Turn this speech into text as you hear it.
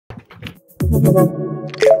All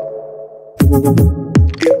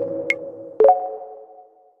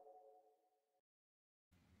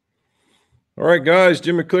right, guys,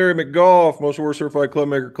 Jim McCleary, McGolf, most award certified club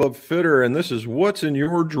maker, club fitter, and this is what's in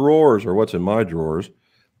your drawers, or what's in my drawers.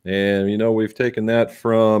 And, you know, we've taken that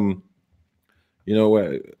from, you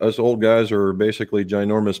know, us old guys are basically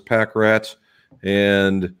ginormous pack rats,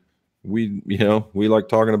 and we like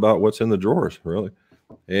talking about what's in the drawers, really.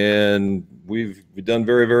 And we've done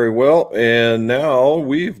very, very well. And now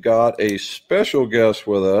we've got a special guest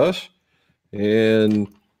with us.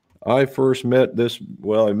 And I first met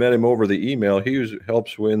I met him over the email. He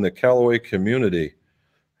helps in the Callaway community.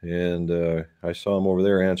 And I saw him over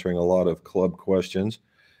there answering a lot of club questions.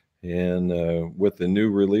 And with the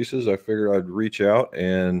new releases, I figured I'd reach out,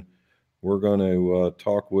 and we're going to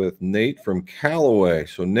talk with Nate from Callaway.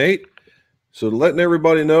 So Nate, letting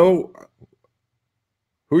everybody know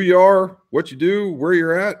who you are, what you do, where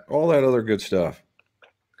you're at, all that other good stuff.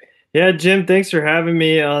 Yeah, Jim, thanks for having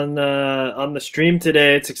me on the stream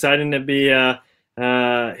today. It's exciting to be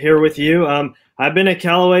here with you. I've been at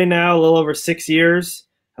Callaway now a little over 6 years.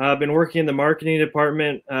 I've been working in the marketing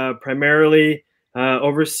department, primarily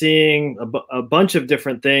overseeing a bunch of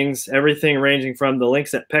different things, everything ranging from the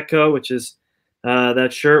links at Petco, which is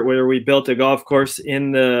that shirt where we built a golf course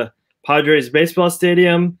in the Padres baseball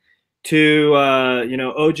stadium, to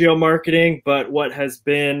OGO marketing. But what has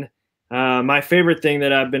been my favorite thing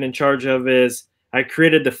that I've been in charge of is I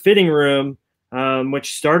created the Fitting Room,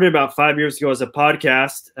 which started about 5 years ago as a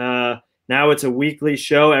podcast. Now it's a weekly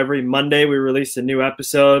show. Every Monday we release a new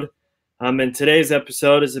episode. And today's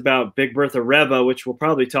episode is about Big Bertha Reva, which we'll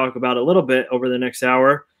probably talk about a little bit over the next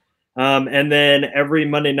hour. And then every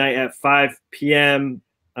Monday night at 5 p.m.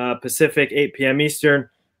 Pacific, 8 p.m. Eastern,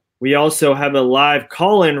 we also have a live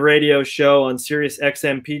call-in radio show on Sirius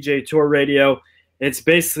XM PJ Tour Radio. It's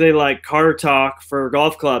basically like car talk for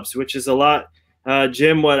golf clubs, which is a lot,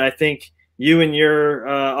 Jim, what I think you and your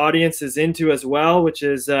audience is into as well, which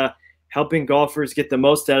is helping golfers get the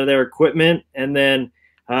most out of their equipment. And then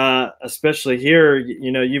especially here,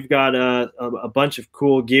 you've got a bunch of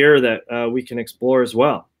cool gear that we can explore as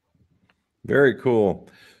well. Very cool.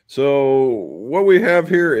 So what we have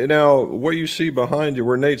here now, what you see behind you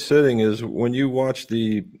where Nate's sitting, is when you watch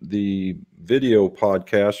the video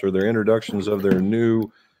podcast or their introductions of their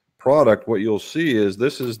new product, what you'll see is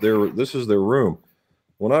this is their room.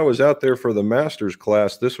 When I was out there for the Masters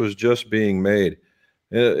class, this was just being made.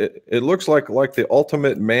 It looks like the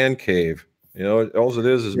ultimate man cave. All it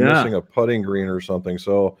is missing a putting green or something.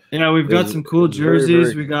 So we've got some cool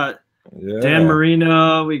jerseys. We got Dan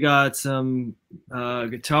Marino. We got some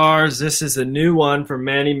guitars. This is a new one from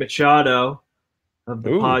Manny Machado of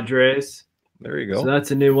the Padres. There you go. So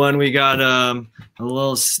that's a new one. We got a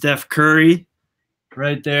little Steph Curry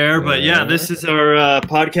right there. But yeah, this is our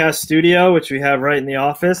podcast studio, which we have right in the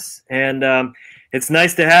office. And it's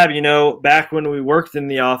nice to have, back when we worked in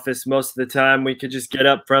the office, most of the time we could just get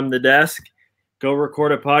up from the desk, go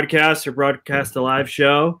record a podcast or broadcast a live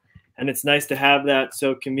show. And it's nice to have that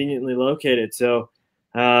so conveniently located. So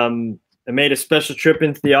I made a special trip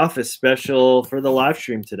into the office, special for the live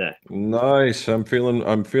stream today. Nice. I'm feeling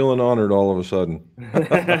honored all of a sudden.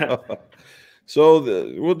 So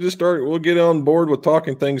we'll just start. We'll get on board with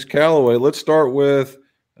talking things Callaway. Let's start with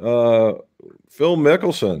Phil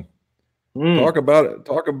Mickelson. Talk about it.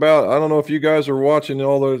 I don't know if you guys are watching,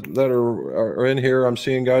 all those that are in here. I'm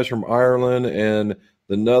seeing guys from Ireland and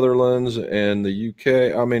the Netherlands and the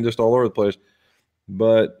UK. I mean, just all over the place.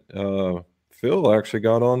 But Phil actually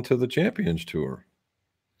got on to the Champions Tour.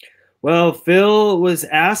 Well, Phil was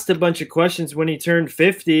asked a bunch of questions when he turned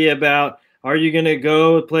 50 about, are you going to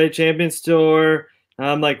go play Champions Tour?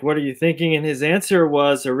 Like, what are you thinking? And his answer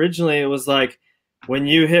was, originally it was like, when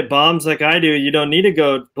you hit bombs like I do, you don't need to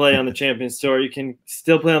go play on the Champions Tour. You can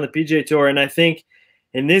still play on the PGA Tour. And I think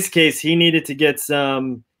in this case, he needed to get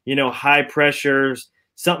some, high pressures,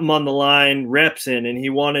 something on the line, reps in, and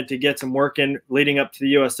he wanted to get some work in leading up to the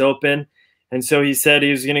U.S. Open. And so he said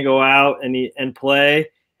he was going to go out and play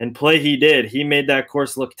he did. He made that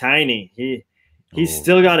course look tiny. He's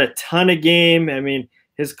still got a ton of game. I mean,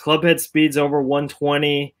 his club head speed's over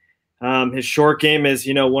 120. His short game is,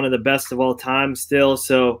 one of the best of all time still.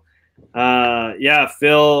 So,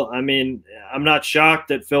 Phil, I mean, I'm not shocked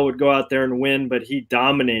that Phil would go out there and win, but he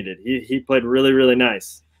dominated. He played really, really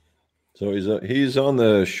nice. So he's on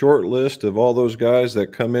the short list of all those guys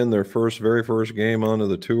that come in their very first game onto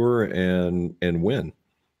the tour and win.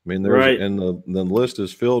 I mean, and the list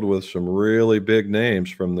is filled with some really big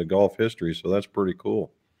names from the golf history. So that's pretty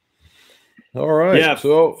cool. All right. Yeah.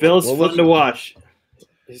 So Phil's fun to watch.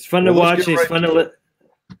 He's fun to watch. He's fun to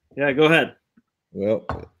Yeah, go ahead.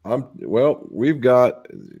 We've got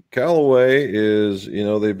Callaway is,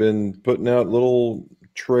 they've been putting out little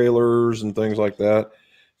trailers and things like that.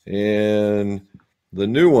 And the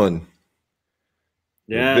new one,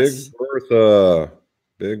 the Yes.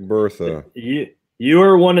 Big Bertha. You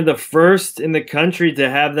are one of the first in the country to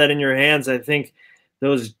have that in your hands. I think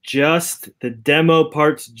the demo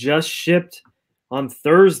parts just shipped on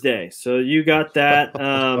Thursday. So you got that.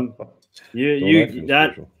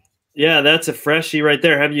 Yeah, that's a freshie right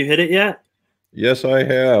there. Have you hit it yet? Yes, I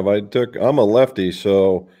have. I'm a lefty,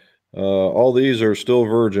 so all these are still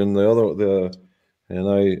virgin. And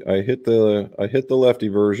I hit the lefty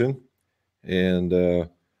version, and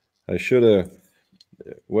I should have.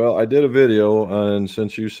 Well, I did a video, and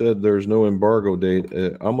since you said there's no embargo date,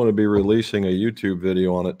 I'm going to be releasing a YouTube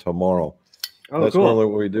video on it tomorrow. Oh, That's cool. normally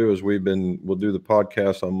what we do is we'll do the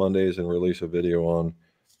podcast on Mondays and release a video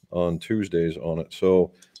on Tuesdays on it.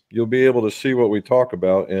 So you'll be able to see what we talk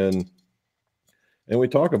about, and we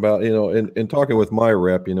talk about, in talking with my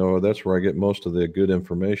rep, that's where I get most of the good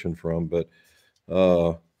information from. But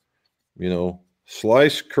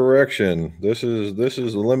slice correction. This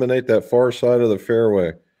is eliminate that far side of the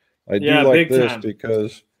fairway. I do like this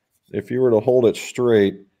because if you were to hold it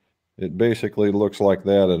straight, it basically looks like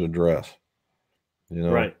that at address.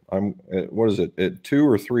 Right. What is it? At 2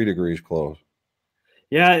 or 3 degrees close?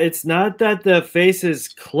 Yeah, it's not that the face is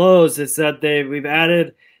closed. It's that we've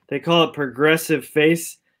added, they call it progressive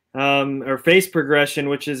face, or face progression,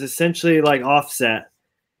 which is essentially like offset.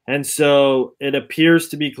 And so it appears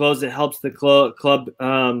to be closed. It helps the club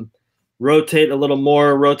rotate a little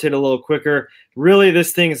more, rotate a little quicker. Really,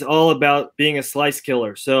 this thing is all about being a slice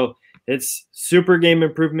killer. So it's super game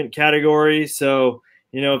improvement category. So,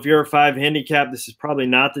 if you're a 5 handicap, this is probably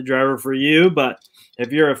not the driver for you. But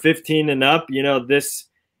if you're a 15 and up, this,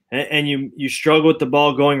 and you struggle with the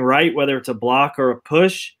ball going right, whether it's a block or a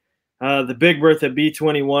push, the Big Bertha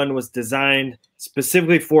B21 was designed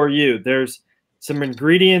specifically for you. There's some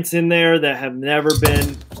ingredients in there that have never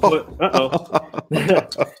been put.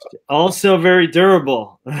 Also very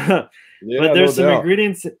durable. Yeah, but there's some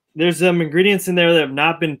ingredients. There's some ingredients in there that have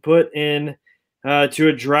not been put in to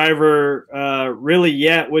a driver really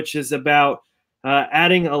yet, which is about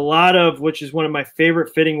adding a lot of, which is one of my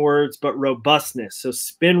favorite fitting words, but robustness. So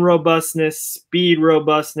spin robustness, speed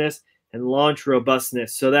robustness, and launch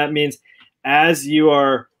robustness. So that means as you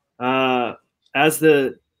are, as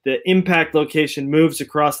the impact location moves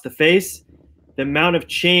across the face, the amount of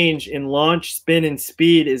change in launch, spin, and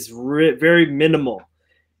speed is very minimal.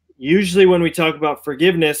 Usually when we talk about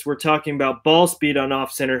forgiveness, we're talking about ball speed on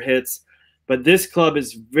off-center hits, but this club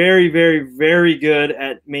is very, very, very good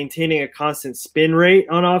at maintaining a constant spin rate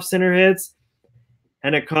on off-center hits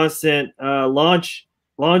and a constant launch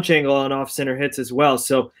angle on off-center hits as well.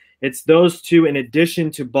 So it's those two in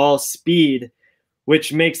addition to ball speed,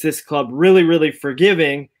 which makes this club really, really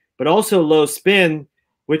forgiving, but also low spin,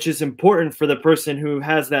 which is important for the person who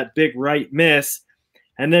has that big right miss.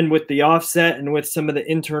 And then with the offset and with some of the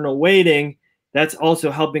internal weighting, that's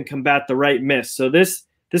also helping combat the right miss. So this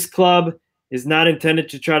club is not intended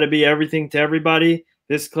to try to be everything to everybody.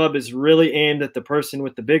 This club is really aimed at the person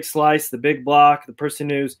with the big slice, the big block, the person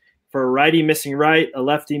who's, for a righty, missing right, a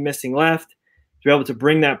lefty missing left, to be able to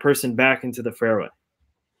bring that person back into the fairway.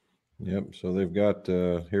 Yep. So they've got,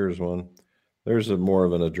 here's one. There's more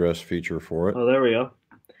of an address feature for it. Oh, there we go.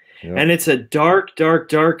 Yep. And it's a dark, dark,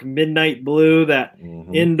 dark midnight blue that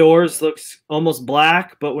indoors looks almost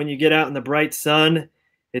black, but when you get out in the bright sun,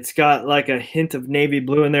 it's got like a hint of navy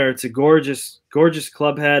blue in there. It's a gorgeous, gorgeous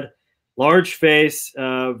club head, large face,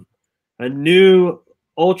 a new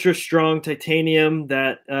ultra strong titanium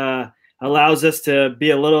that allows us to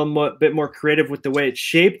be a bit more creative with the way it's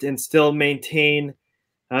shaped and still maintain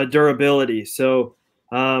durability. So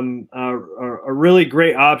a really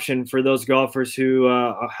great option for those golfers who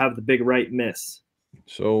have the big right miss.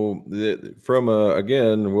 So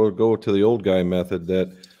again, we'll go to the old guy method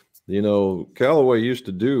that, Callaway used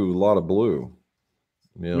to do a lot of blue.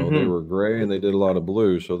 They were gray and they did a lot of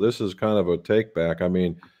blue. So this is kind of a take back. I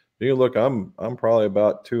mean, you look, I'm probably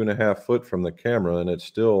about 2.5 foot from the camera and it's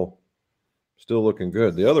still looking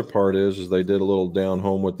good. The other part is they did a little down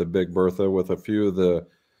home with the Big Bertha with a few of the,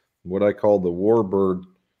 what I call the warbird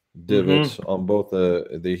divots on both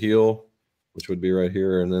the heel, which would be right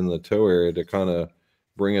here, and then the toe area to kind of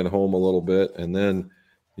bring it home a little bit. And then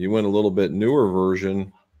you went a little bit newer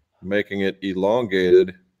version, making it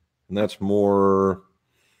elongated, and that's more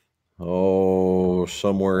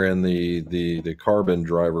somewhere in the carbon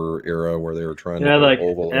driver era where they were trying to like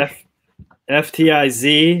oval.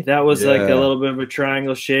 FTIZ, that was like a little bit of a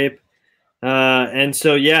triangle shape. And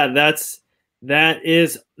so, yeah, that's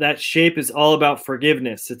that shape is all about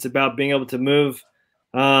forgiveness. It's about being able to move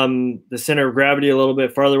the center of gravity a little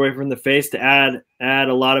bit farther away from the face to add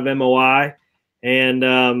a lot of MOI.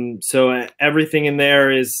 And so everything in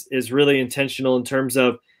there is really intentional in terms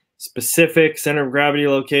of specific center of gravity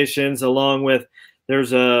locations, along with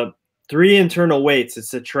there's 3 internal weights.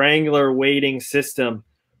 It's a triangular weighting system.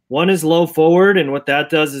 One is low forward, and what that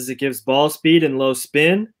does is it gives ball speed and low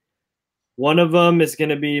spin. One of them is going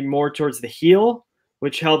to be more towards the heel,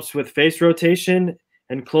 which helps with face rotation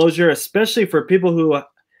and closure, especially for people who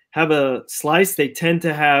have a slice. They tend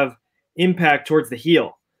to have impact towards the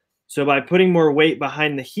heel. So by putting more weight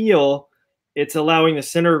behind the heel, it's allowing the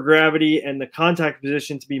center of gravity and the contact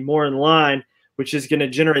position to be more in line, which is going to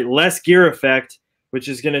generate less gear effect, which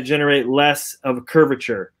is going to generate less of a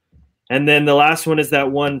curvature. And then the last one is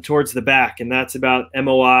that one towards the back, and that's about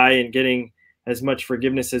MOI and getting as much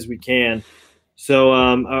forgiveness as we can. So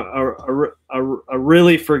a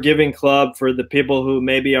really forgiving club for the people who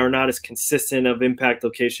maybe are not as consistent of impact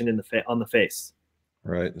location in on the face.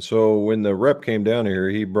 Right. So when the rep came down here,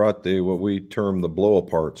 he brought what we term the blow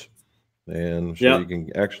aparts. And so you can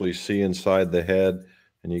actually see inside the head,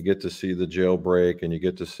 and you get to see the jailbreak, and you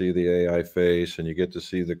get to see the AI face, and you get to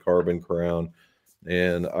see the carbon crown.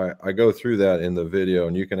 And I go through that in the video,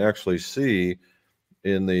 and you can actually see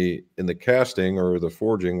in the casting or the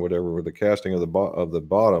forging, whatever, with the casting of the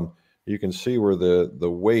bottom, you can see where the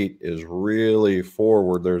weight is really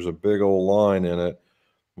forward. There's a big old line in it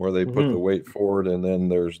where they put the weight forward, and then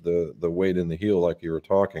there's the weight in the heel, like you were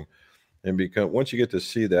talking. And once you get to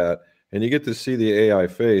see that, and you get to see the AI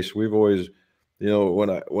face, we've always, you know,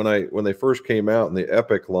 when they first came out in the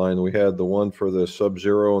Epic line, we had the one for the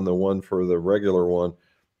Sub-Zero and the one for the regular one.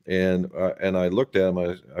 And I looked at them,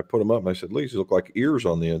 I put them up, and I said, these look like ears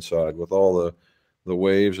on the inside with all the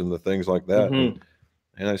waves and the things like that.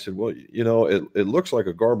 And I said, well, you know, it looks like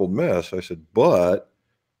a garbled mess. I said, but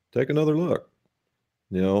take another look.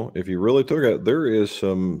 You know, if you really took it, there is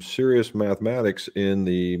some serious mathematics in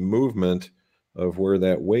the movement of where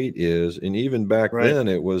that weight is. And even back then,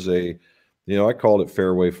 it was you know, I called it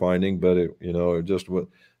fairway finding, but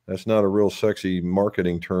that's not a real sexy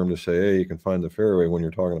marketing term to say, hey, you can find the fairway when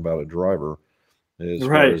you're talking about a driver, as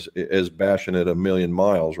far as bashing it a million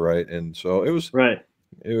miles, right? And so it was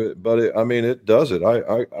I mean, it does it.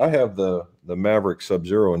 I have the Maverick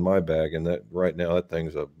Sub-Zero in my bag, and that right now that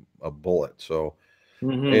thing's a bullet. So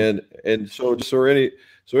and so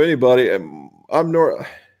anybody,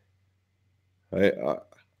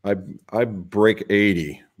 I break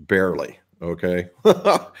 80 barely, okay.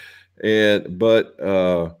 But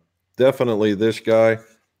definitely this guy,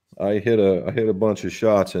 I hit a bunch of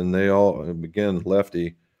shots, and they all, again,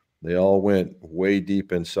 lefty, they all went way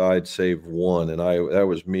deep inside, save one, and that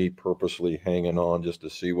was me purposely hanging on just to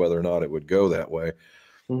see whether or not it would go that way.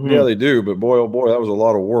 Yeah, they do, but boy, oh boy, that was a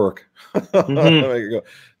lot of work.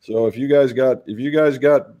 So if you guys got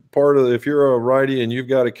if you're a righty and you've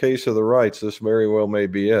got a case of the rights, this very well may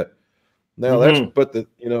be it. Now but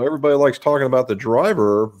you know, everybody likes talking about the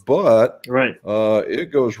driver, but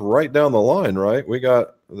it goes right down the line, right? We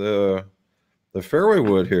got the fairway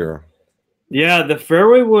wood here. Yeah, the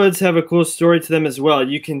fairway woods have a cool story to them as well.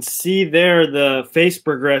 You can see there the face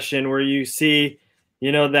progression where you see,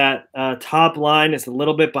 you know, that top line is a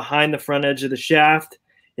little bit behind the front edge of the shaft.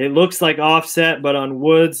 It looks like offset, but on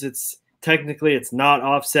woods, it's not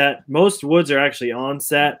offset. Most woods are actually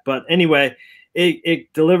onset, but anyway,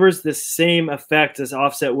 it delivers the same effect as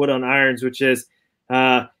offset wood on irons, which is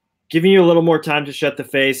giving you a little more time to shut the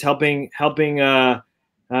face, helping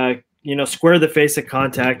you know, square the face of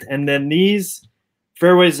contact. And then these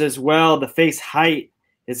fairways as well, the face height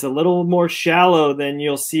is a little more shallow than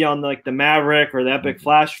you'll see on like the Maverick or the Epic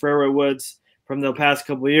Flash fairway woods from the past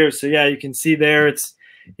couple of years. So yeah, you can see there it's,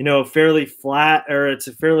 you know, fairly flat, or it's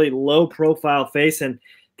a fairly low profile face. And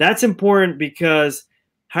that's important because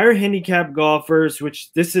higher handicap golfers,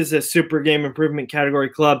 which this is a super game improvement category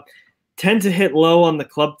club, tend to hit low on the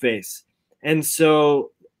club face. And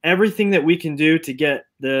so everything that we can do to get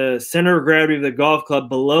the center of gravity of the golf club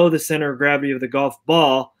below the center of gravity of the golf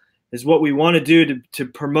ball is what we want to do to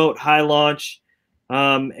promote high launch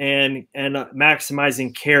and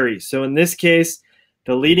maximizing carry. So in this case,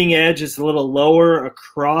 the leading edge is a little lower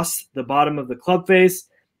across the bottom of the club face.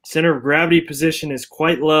 Center of gravity position is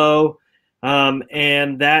quite low.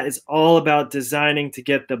 And that is all about designing to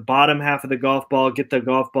get the bottom half of the golf ball, get the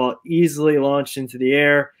golf ball easily launched into the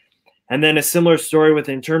air. And then a similar story with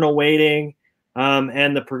internal weighting,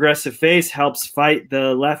 and the progressive face helps fight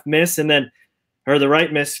the left miss, and then, or the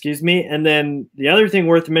right miss, excuse me. And then the other thing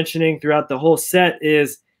worth mentioning throughout the whole set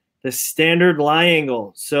is the standard lie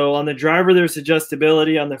angle. So on the driver, there's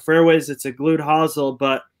adjustability. On the fairways, it's a glued hosel,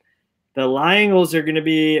 but the lie angles are going to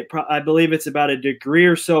be, I believe it's about a degree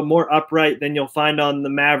or so more upright than you'll find on the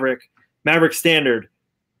Maverick Standard.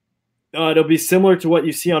 It'll be similar to what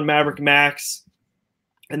you see on Maverick Max.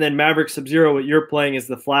 And then Maverick Sub-Zero, what you're playing, is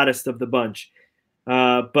the flattest of the bunch.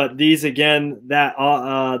 But these, again,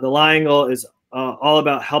 the lie angle is all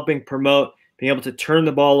about helping promote being able to turn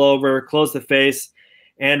the ball over, close the face.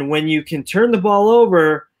 And when you can turn the ball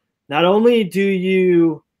over, not only do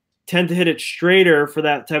you tend to hit it straighter for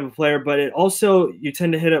that type of player, but it also, you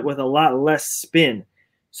tend to hit it with a lot less spin.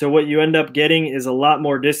 So what you end up getting is a lot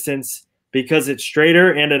more distance because it's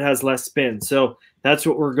straighter and it has less spin. So that's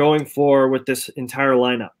what we're going for with this entire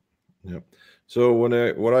lineup. Yep. So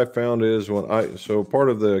what I found is part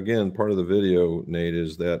of the video, Nate,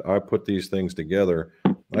 is that I put these things together.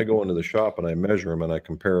 I go into the shop and I measure them and I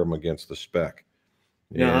compare them against the spec.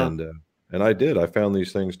 Yeah. And I found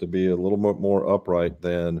these things to be a little bit more upright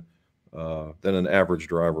than an average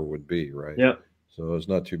driver would be, right? Yep. So it's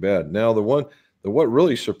not too bad. Now what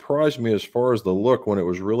really surprised me as far as the look when it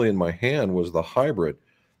was really in my hand was the hybrid.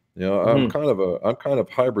 You know, I'm kind of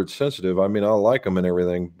hybrid sensitive. I mean, I like them and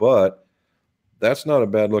everything, but that's not a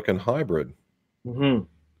bad looking hybrid. Mm-hmm.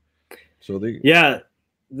 So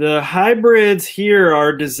the hybrids here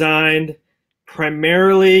are designed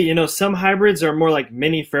primarily, you know, some hybrids are more like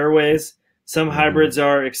mini fairways. Some hybrids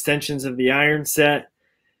are extensions of the iron set.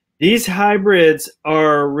 These hybrids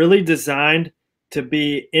are really designed to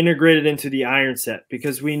be integrated into the iron set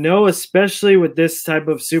because we know, especially with this type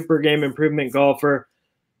of super game improvement golfer,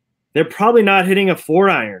 they're probably not hitting a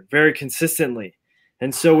 4-iron very consistently.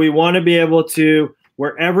 And so we want to be able to,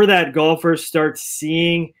 wherever that golfer starts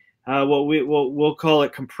seeing what we'll call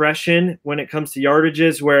it compression when it comes to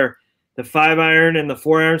yardages, where the 5-iron and the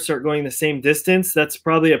 4-iron start going the same distance, that's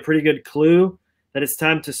probably a pretty good clue that it's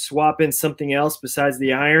time to swap in something else besides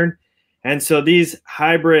the iron. And so these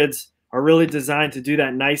hybrids are really designed to do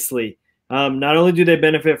that nicely. Not only do they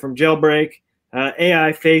benefit from jailbreak,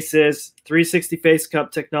 AI faces, 360 face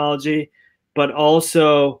cup technology, but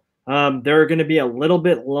also they're going to be a little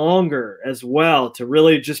bit longer as well to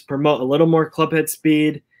really just promote a little more clubhead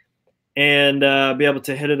speed and be able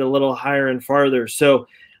to hit it a little higher and farther. So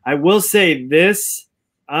I will say these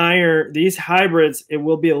hybrids, it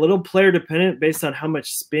will be a little player dependent based on how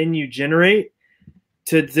much spin you generate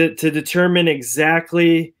to determine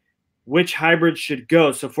exactly which hybrid should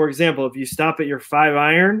go. So for example, if you stop at your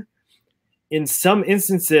 5-iron, in some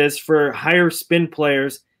instances for higher spin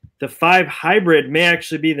players, the 5 hybrid may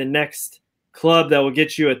actually be the next club that will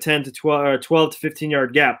get you a 10 to 12 or 12 to 15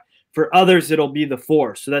 yard gap. For others, it'll be the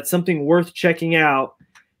 4. So that's something worth checking out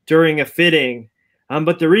during a fitting.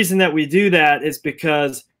 But the reason that we do that is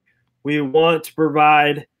because we want to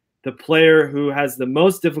provide the player who has the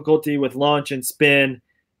most difficulty with launch and spin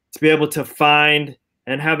to be able to find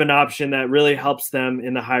and have an option that really helps them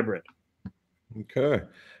in the hybrid. Okay.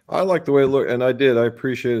 I like the way it looked, and I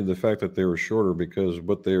appreciated the fact that they were shorter because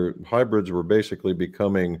their hybrids were basically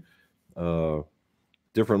becoming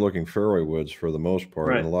different looking fairway woods for the most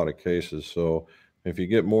part in a lot of cases. So if you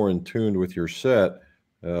get more in tune with your set,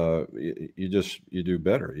 you do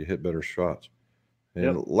better. You hit better shots.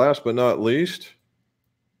 And last but not least,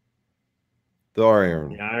 the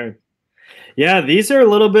iron. The iron. Yeah, these are a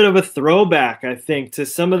little bit of a throwback, I think, to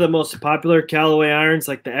some of the most popular Callaway irons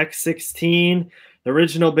like the X16, the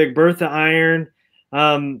original Big Bertha iron.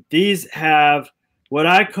 These have what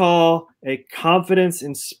I call a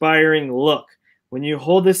confidence-inspiring look. When you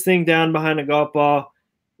hold this thing down behind a golf ball,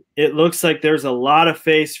 it looks like there's a lot of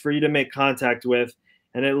face for you to make contact with.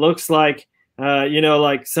 And it looks like,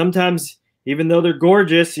 like sometimes, even though they're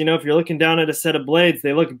gorgeous, if you're looking down at a set of blades,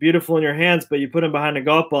 they look beautiful in your hands, but you put them behind a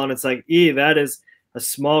golf ball and it's like, that is a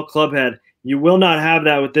small club head. You will not have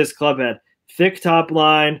that with this club head. Thick top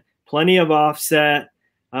line, plenty of offset,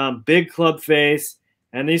 big club face,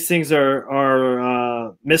 and these things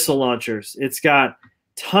are missile launchers. It's got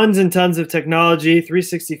tons and tons of technology,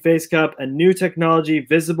 360 face cup, a new technology,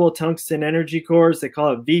 visible tungsten energy cores. They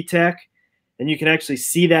call it VTech, and you can actually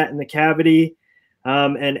see that in the cavity.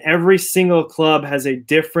 And every single club has a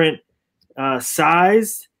different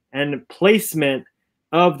size and placement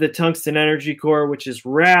of the tungsten energy core, which is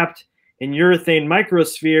wrapped in urethane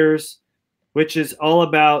microspheres, which is all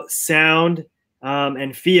about sound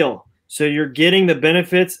and feel. So you're getting the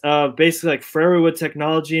benefits of basically like fairway wood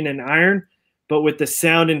technology in an iron, but with the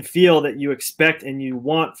sound and feel that you expect and you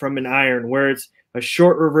want from an iron, where it's a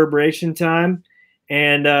short reverberation time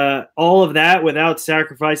and all of that without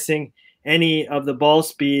sacrificing any of the ball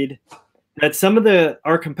speed that some of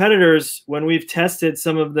our competitors, when we've tested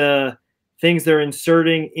some of the things they're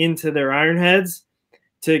inserting into their iron heads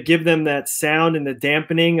to give them that sound and the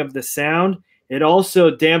dampening of the sound, it also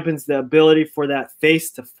dampens the ability for that face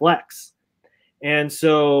to flex. And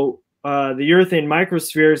so the urethane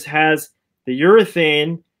microspheres has the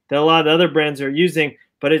urethane that a lot of the other brands are using,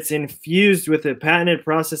 but it's infused with a patented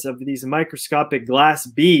process of these microscopic glass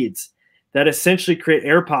beads that essentially create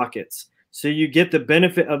air pockets. So you get the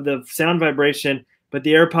benefit of the sound vibration, but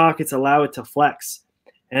the air pockets allow it to flex.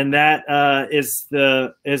 And that is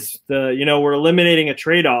the we're eliminating a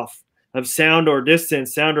trade-off of sound or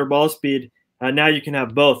distance, sound or ball speed. Now you can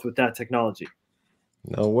have both with that technology.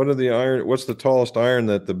 Now, what's the tallest iron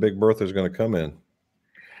that the Big Bertha is going to come in?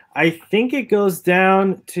 I think it goes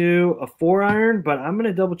down to a 4-iron, but I'm going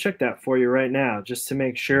to double check that for you right now just to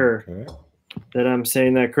make sure that I'm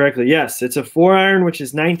saying that correctly. Yes, it's a 4-iron, which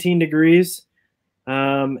is 19 degrees.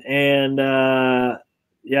 Yeah,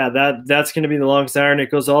 that's going to be the longest iron.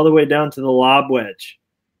 It goes all the way down to the lob wedge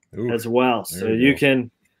as well. So you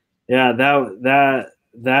can, yeah,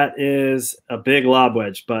 that is a big lob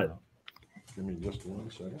wedge. But give me just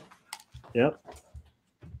 1 second. Yep.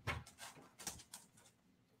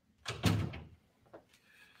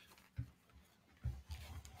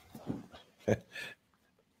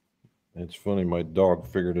 It's funny. My dog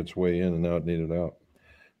figured its way in, and now it needed out.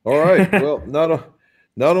 All right. Well,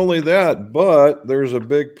 not only that, but there's a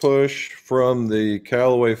big push from the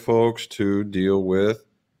Callaway folks to deal with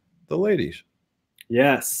the ladies.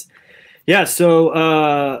 Yes. Yeah.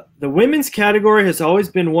 So the women's category has always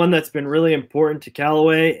been one that's been really important to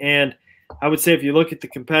Callaway. And I would say if you look at the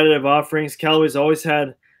competitive offerings, Callaway's always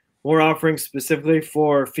had more offerings specifically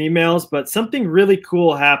for females. But something really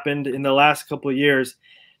cool happened in the last couple of years.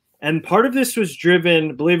 And part of this was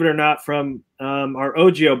driven, believe it or not, from our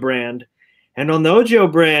OGIO brand. And on the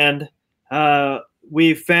OGIO brand,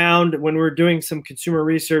 we found when we were doing some consumer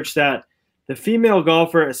research that the female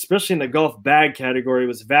golfer, especially in the golf bag category,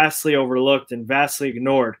 was vastly overlooked and vastly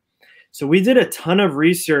ignored. So we did a ton of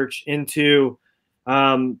research into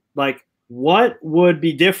like what would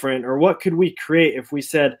be different or what could we create if we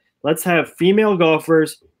said, let's have female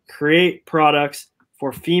golfers create products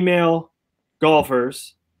for female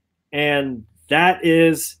golfers. And that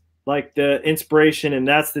is like the inspiration, and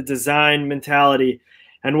that's the design mentality.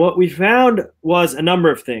 And what we found was a number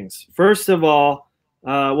of things. First of all,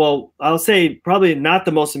 well, I'll say probably not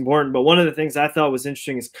the most important, but one of the things I thought was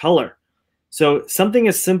interesting is color. So something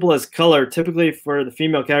as simple as color, typically for the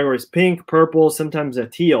female category, is pink, purple, sometimes a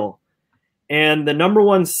teal. And the number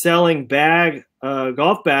one selling bag,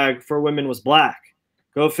 golf bag for women was black.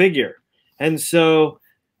 Go figure. And so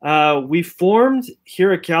we formed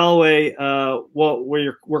here at Callaway what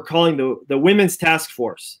we're calling the Women's Task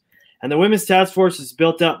Force. And the Women's Task Force is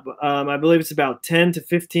built up, I believe it's about 10 to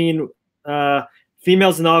 15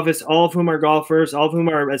 females in the office, all of whom are golfers, all of whom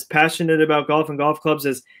are as passionate about golf and golf clubs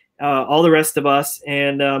as all the rest of us.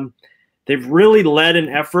 And they've really led an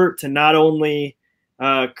effort to not only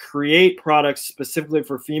create products specifically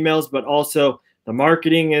for females, but also the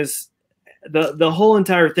marketing is the whole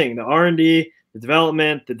entire thing, the R&D, the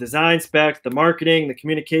development, the design specs, the marketing, the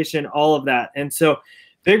communication, all of that. And so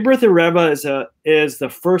Big Bertha Reva is the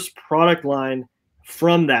first product line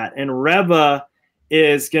from that. And Reva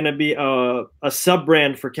is going to be a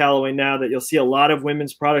sub-brand for Callaway now that you'll see a lot of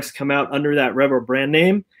women's products come out under that Reva brand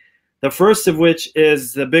name. The first of which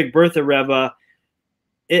is the Big Bertha Reva.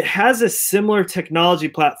 It has a similar technology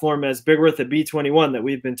platform as Big Bertha B21 that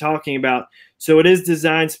we've been talking about. So it is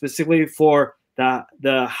designed specifically for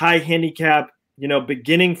the high handicap,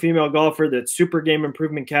 beginning female golfer, that super game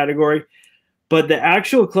improvement category. But the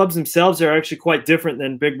actual clubs themselves are actually quite different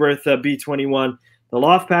than Big Bertha B21. The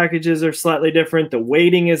loft packages are slightly different. The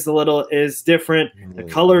weighting is different. The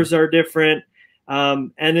colors are different.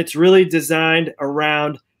 And it's really designed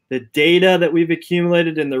around the data that we've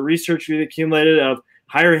accumulated and the research we've accumulated of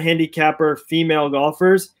higher handicapper female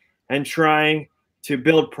golfers and trying to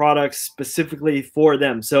build products specifically for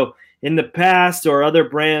them. So in the past or other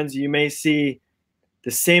brands, you may see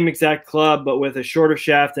the same exact club, but with a shorter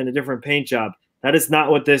shaft and a different paint job. That is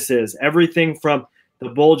not what this is. Everything from the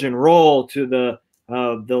bulge and roll to the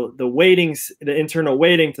weightings, the internal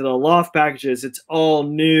weighting to the loft packages, it's all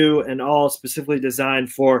new and all specifically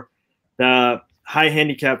designed for the high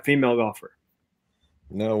handicap female golfer.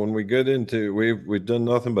 Now, when we get into, we've done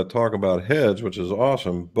nothing but talk about heads, which is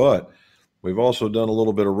awesome, but we've also done a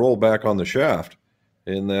little bit of rollback on the shaft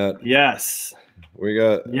in that. Yes. We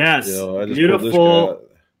got, I just beautiful.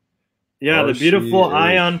 Yeah, the beautiful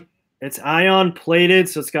ion. It's ion plated,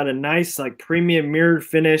 so it's got a nice like premium mirrored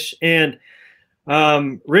finish. And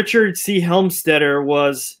Richard C. Helmstetter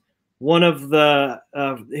was one of the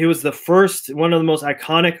he was the first, one of the most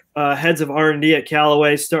iconic heads of R&D at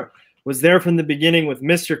Callaway. Was there from the beginning with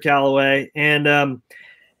Mr. Callaway, and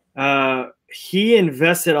he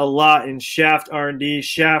invested a lot in shaft R&D,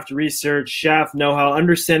 shaft research, shaft know-how,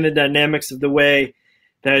 understand the dynamics of the way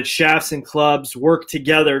that shafts and clubs work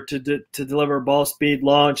together to deliver ball speed,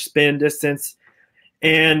 launch, spin, distance.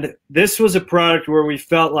 And this was a product where we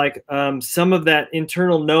felt like some of that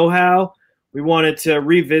internal know-how we wanted to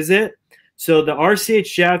revisit. So the RCH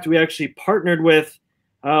shaft, we actually partnered with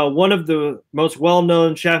one of the most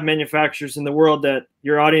well-known shaft manufacturers in the world that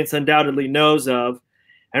your audience undoubtedly knows of.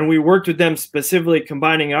 And we worked with them specifically,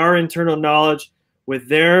 combining our internal knowledge with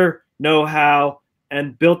their know-how,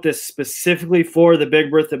 and built this specifically for the Big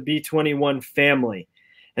Bertha B21 family.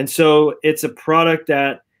 And so it's a product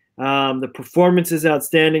that the performance is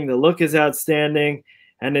outstanding, the look is outstanding,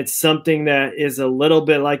 and it's something that is a little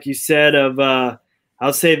bit, like you said, of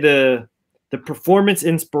I'll say the performance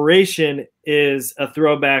inspiration is a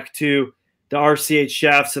throwback to the RCH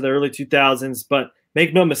shafts of the early 2000s, but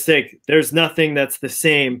make no mistake, there's nothing that's the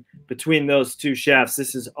same between those two shafts.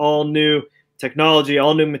 This is all new technology,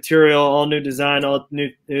 all new material, all new design, all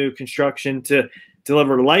new construction to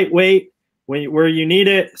deliver lightweight where you need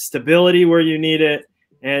it, stability where you need it,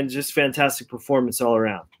 and just fantastic performance all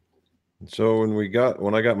around. So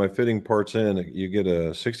when I got my fitting parts in, you get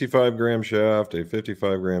a 65-gram shaft, a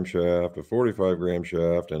 55-gram shaft, a 45-gram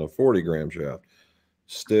shaft, and a 40-gram shaft.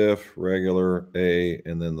 Stiff, regular, A,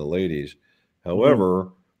 and then the ladies.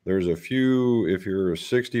 However, there's a few. If you're a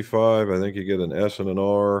 65, I think you get an S and an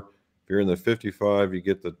R. If you're in the 55, you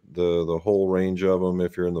get the whole range of them.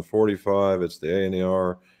 If you're in the 45, it's the A and the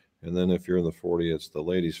R. And then if you're in the 40, it's the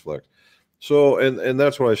ladies flex. So, and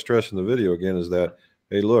that's what I stress in the video again, is that,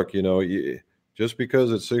 hey, look, just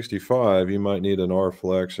because it's 65, you might need an R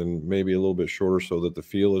flex and maybe a little bit shorter so that the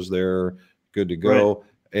feel is there, good to go,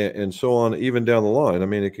 right, and so on, even down the line. I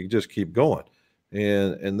mean, it could just keep going.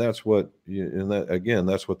 And that's what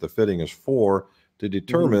that's what the fitting is for, to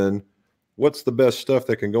determine what's the best stuff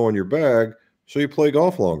that can go in your bag so you play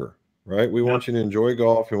golf longer, right? We want you to enjoy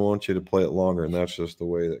golf, and we want you to play it longer, and that's just the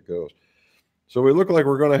way that goes. So we look like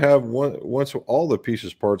we're going to have once all the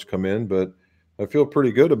pieces parts come in, but I feel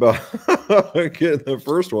pretty good about getting the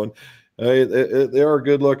first one. They are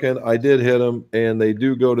good looking. I did hit them, and they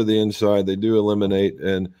do go to the inside. They do eliminate,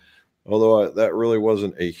 and although that really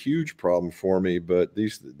wasn't a huge problem for me, but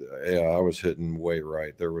I was hitting way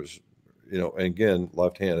right. There was, and again,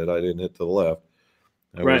 left-handed. I didn't hit to the left.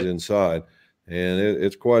 I was inside, and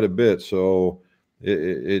it's quite a bit. So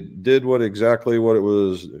it did exactly what it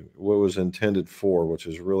was intended for, which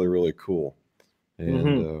is really, really cool.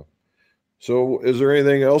 And so, is there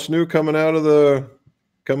anything else new coming out of the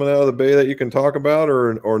bay that you can talk about,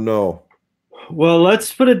 or no? Well,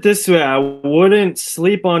 let's put it this way. I wouldn't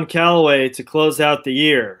sleep on Callaway to close out the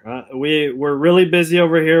year. We're really busy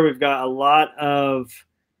over here. We've got a lot of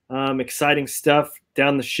exciting stuff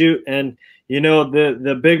down the chute. And,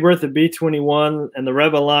 the Big Bertha B21 and the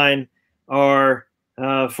Reva line are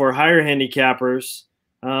for higher handicappers.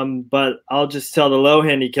 But I'll just tell the low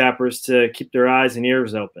handicappers to keep their eyes and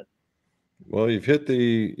ears open. Well, you've hit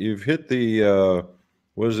the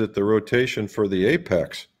what is it, the rotation for the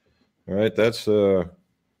Apex. All right, that's I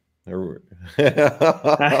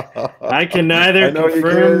can neither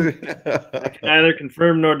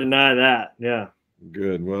confirm nor deny that. Yeah.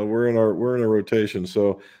 Good. Well, we're in a rotation.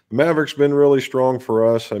 So Maverick's been really strong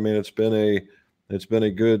for us. I mean, it's been a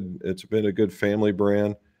good family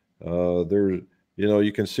brand.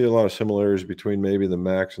 You can see a lot of similarities between maybe the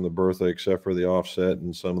Max and the Bertha, except for the offset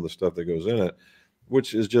and some of the stuff that goes in it,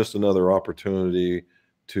 which is just another opportunity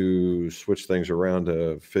to switch things around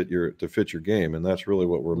to fit your game, and that's really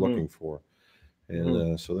what we're looking for.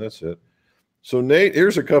 And so that's it. So Nate,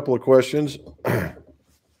 here's a couple of questions.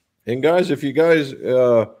 And guys, if you guys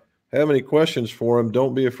have any questions for him,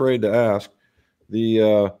 don't be afraid to ask.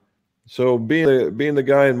 So being the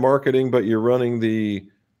guy in marketing, but you're running the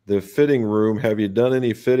fitting room, have you done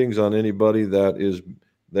any fittings on anybody that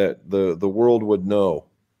the world would know?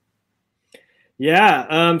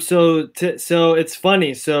 Yeah. So it's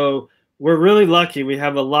funny. So we're really lucky. We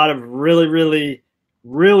have a lot of really, really,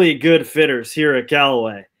 really good fitters here at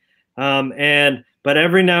Callaway. But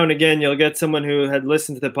every now and again, you'll get someone who had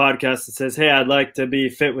listened to the podcast and says, "Hey, I'd like to be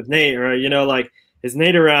fit with Nate," or, is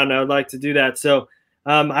Nate around? I would like to do that. So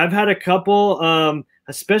I've had a couple,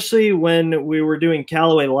 especially when we were doing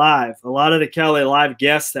Callaway Live, a lot of the Callaway Live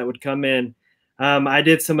guests that would come in. I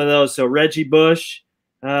did some of those. So Reggie Bush,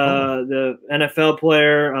 the NFL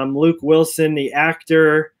player, Luke Wilson, the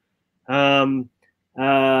actor, Um,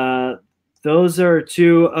 those are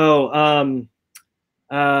two.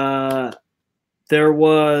 There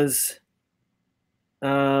was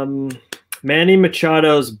Manny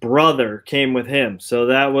Machado's brother came with him, so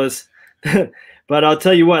that was. But I'll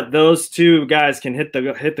tell you what, those two guys can hit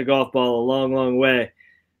the golf ball a long, long way.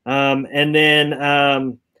 And then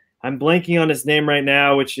I'm blanking on his name right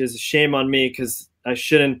now, which is a shame on me because I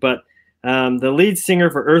shouldn't. But the lead singer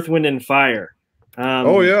for Earth, Wind, and Fire.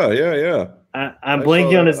 Oh yeah, yeah, yeah. I'm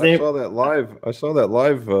blanking on his name. I saw that live. I saw that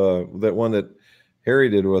live. That one that Harry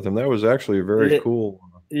did with him. That was actually a very cool.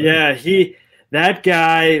 Yeah, that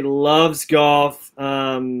guy loves golf.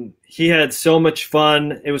 He had so much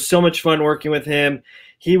fun. It was so much fun working with him.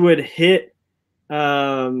 He would hit.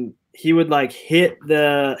 He would like hit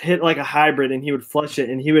like a hybrid, and he would flush it,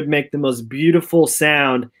 and he would make the most beautiful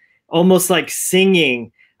sound, almost like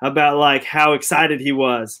singing about like how excited he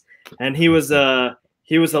was. And he was a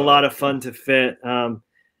lot of fun to fit. So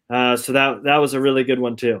that was a really good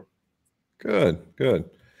one too. Good.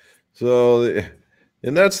 So,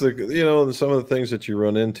 and that's some of the things that you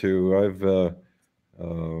run into. I've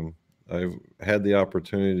had the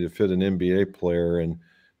opportunity to fit an NBA player, and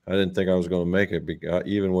I didn't think I was going to make it.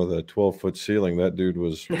 Even with a 12-foot ceiling, that dude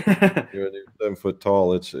was 7 foot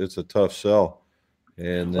tall. It's a tough sell.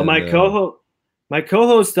 And then, my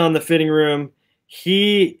co-host on the fitting room,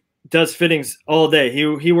 he does fittings all day.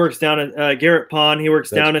 He works down at Garrett Pond. He works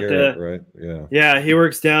down at right? He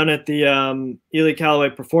works down at the Ely Callaway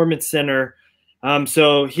Performance Center.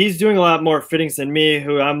 So he's doing a lot more fittings than me.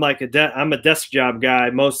 Who I'm I'm a desk job guy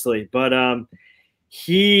mostly, but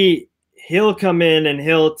he'll come in and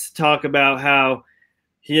he'll talk about how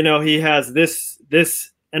he has this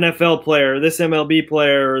NFL player, this MLB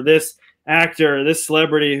player, or this actor, this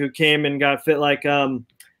celebrity who came and got fit. Like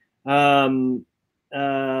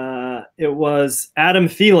it was Adam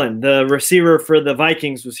Thielen, the receiver for the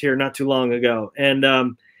Vikings, was here not too long ago,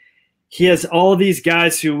 and he has all these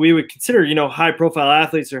guys who we would consider, high-profile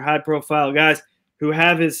athletes or high-profile guys who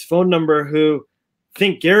have his phone number who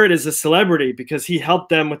think Garrett is a celebrity because he helped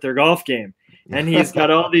them with their golf game, and he's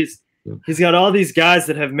got all these guys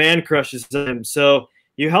that have man crushes on him. So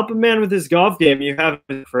you help a man with his golf game, you have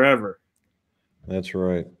it forever. That's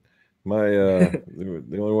right. My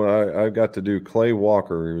the only one I got to do, Clay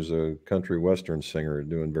Walker. He was a country western singer,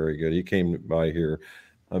 doing very good. He came by here.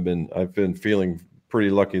 I've been feeling pretty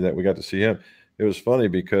lucky that we got to see him. It was funny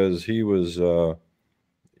because he was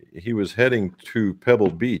heading to Pebble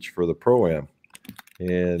Beach for the Pro-Am,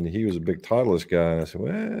 and he was a big Titleist guy. And I said,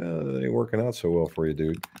 "Well, it ain't working out so well for you,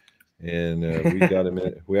 dude." And we got him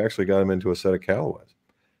in. We actually got him into a set of Callaways.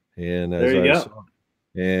 And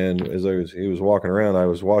as he was walking around, I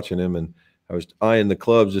was watching him, and I was eyeing the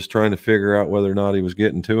clubs, just trying to figure out whether or not he was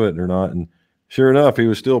getting to it or not. And sure enough, he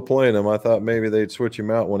was still playing them. I thought maybe they'd switch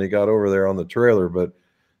him out when he got over there on the trailer, but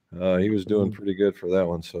he was doing pretty good for that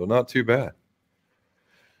one. So not too bad.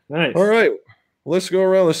 Nice. All right. Let's go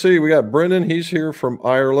around the city. We got Brendan. He's here from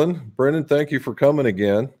Ireland. Brendan, thank you for coming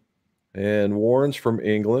again. And Warren's from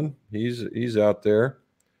England. He's out there.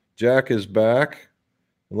 Jack is back.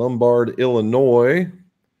 Lombard, Illinois.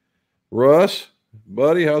 Russ,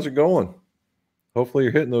 buddy, how's it going? Hopefully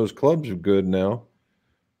you're hitting those clubs good now.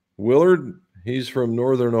 Willard, he's from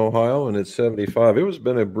Northern Ohio, and it's 75. It was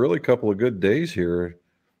been a really couple of good days here.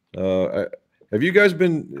 Have you guys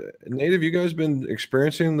been, Nate, have you guys been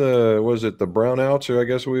experiencing the brownouts, or I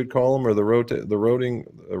guess we would call them, or the rolling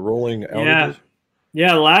outages?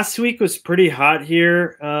 Yeah, last week was pretty hot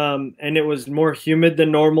here, and it was more humid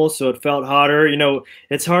than normal, so it felt hotter.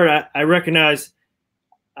 It's hard. I recognize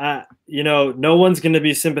no one's going to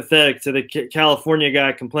be sympathetic to the California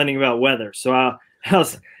guy complaining about weather. So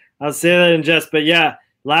I'll say that in jest. But yeah,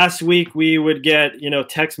 last week we would get,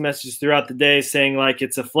 text messages throughout the day saying like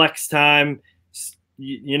it's a flex time,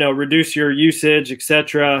 reduce your usage,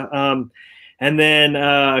 etc. And then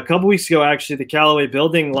a couple weeks ago, actually, the Callaway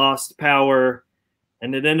building lost power,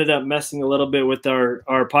 and it ended up messing a little bit with our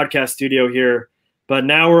podcast studio here. But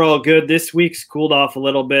now we're all good. This week's cooled off a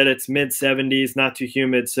little bit. It's mid-70s, not too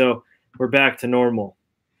humid, so we're back to normal.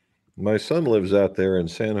 My son lives out there in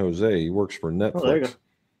San Jose. He works for Netflix. Oh, there you go.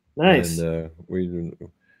 Nice. And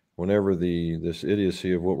whenever this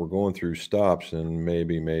idiocy of what we're going through stops, and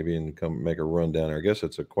maybe and come make a run down there. I guess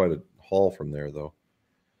it's quite a haul from there, though.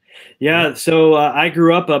 Yeah. So I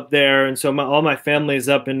grew up there, and so all my family is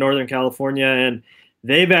up in Northern California, and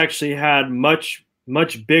they've actually had much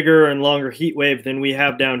bigger and longer heat wave than we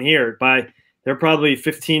have down here. They're probably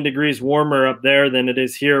 15 degrees warmer up there than it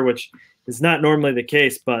is here, which is not normally the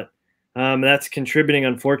case, but that's contributing,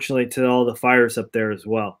 unfortunately, to all the fires up there as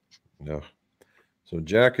well. Yeah. So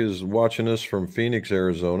Jack is watching us from Phoenix,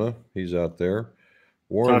 Arizona. He's out there.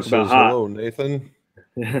 Warren Talk about says, hot. hello, Nathan.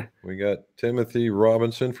 We got Timothy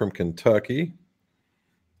Robinson from Kentucky.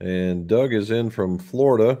 And Doug is in from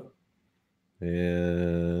Florida.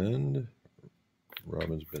 And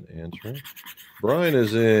Robin's been answering. Brian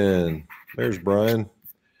is in. There's Brian.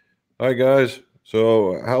 Hi, guys.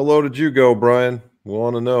 So how low did you go, Brian? We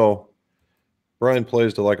want to know. Brian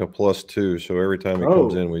plays to like a +2, so every time he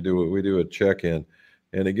comes in, we do a check-in.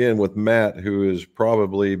 And again, with Matt, who has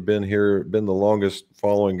probably been the longest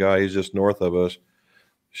following guy, he's just north of us.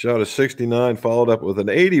 Shot a 69, followed up with an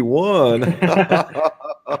 81.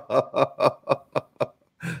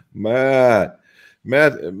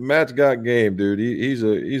 Matt's got game, dude. He's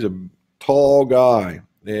a tall guy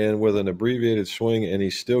and with an abbreviated swing, and he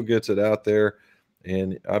still gets it out there.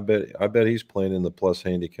 And I bet he's playing in the plus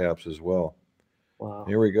handicaps as well. Wow.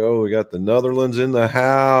 Here we go. We got the Netherlands in the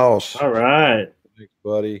house. All right. Thanks,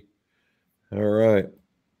 buddy. All right.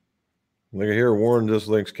 Look at here. Warren just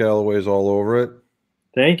links Callaway's all over it.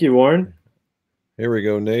 Thank you, Warren. Here we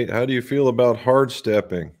go, Nate. How do you feel about hard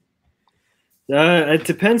stepping? It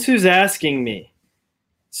depends who's asking me.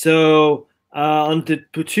 So on the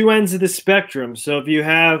two ends of the spectrum. So if you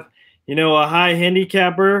have, a high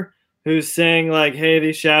handicapper who's saying like, hey,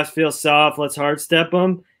 these shafts feel soft, let's hard step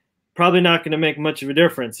them, probably not going to make much of a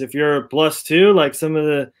difference. If you're a +2, like some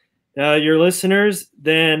of your listeners,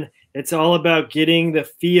 then it's all about getting the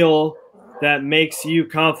feel that makes you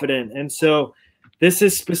confident. And so this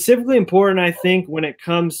is specifically important, I think, when it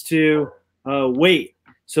comes to weight.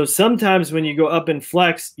 So sometimes when you go up in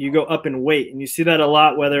flex, you go up in weight. And you see that a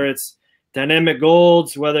lot, whether it's dynamic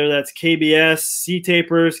golds, whether that's KBS,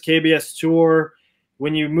 C-tapers, KBS Tour.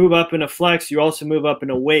 When you move up in a flex, you also move up in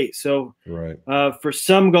a weight. So right. For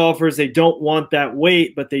some golfers, they don't want that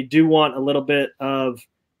weight, but they do want a little bit of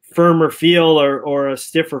firmer feel or a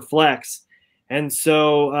stiffer flex. And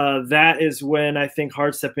so that is when I think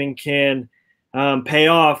hard stepping can pay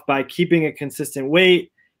off by keeping a consistent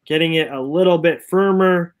weight, getting it a little bit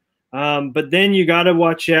firmer. But then you got to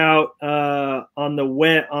watch out on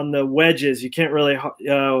the wedges. You can't really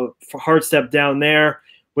hard step down there,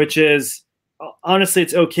 which is honestly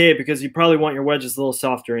it's okay because you probably want your wedges a little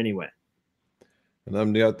softer anyway. And I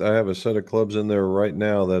have a set of clubs in there right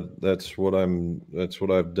now that's what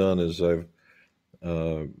I've done is he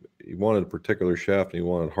wanted a particular shaft and he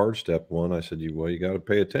wanted hard step one. I said, you got to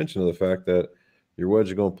pay attention to the fact that your wedge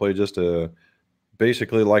is going to play just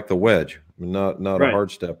basically like the wedge, not right. a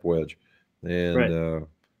hard step wedge, and right.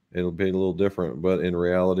 It'll be a little different. But in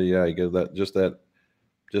reality, yeah, you get just that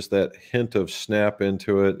hint of snap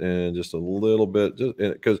into it, and just a little bit, just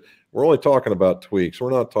because we're only talking about tweaks.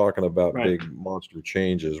 We're not talking about right. big monster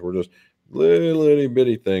changes. We're just little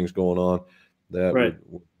bitty things going on that right.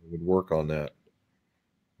 would work on that.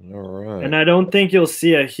 All right. And I don't think you'll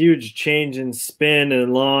see a huge change in spin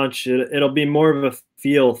and launch. It'll be more of a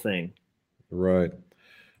feel thing. Right.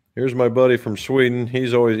 Here's my buddy from Sweden.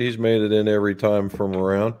 He's made it in every time from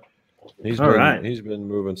around. He's been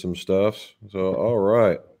moving some stuff. So all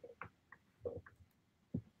right.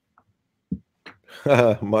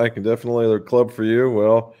 Mike, definitely a club for you.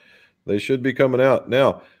 Well, they should be coming out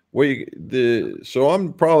now. So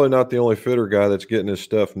I'm probably not the only fitter guy that's getting his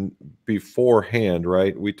stuff beforehand,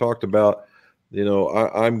 right? We talked about,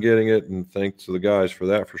 I'm getting it, and thanks to the guys for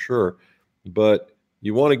that for sure. But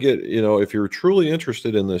you want to get, if you're truly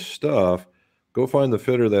interested in this stuff, go find the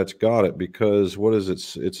fitter that's got it, because what is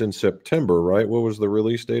it? It's in September, right? What was the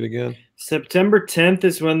release date again? September 10th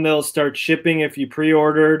is when they'll start shipping if you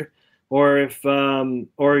pre-ordered, or if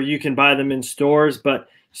or you can buy them in stores. But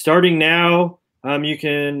starting now, you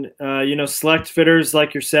can select fitters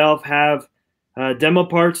like yourself have demo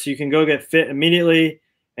parts. You can go get fit immediately,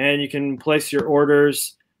 and you can place your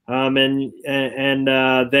orders, and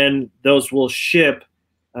then those will ship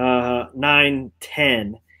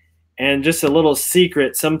 9/10. And just a little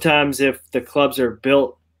secret: sometimes if the clubs are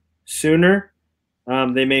built sooner,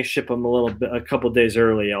 they may ship them a couple days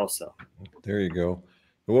early. Also, there you go.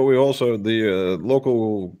 What we also the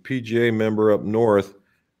local PGA member up north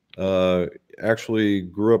actually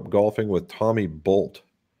grew up golfing with Tommy Bolt.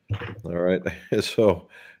 All right, so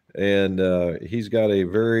and he's got a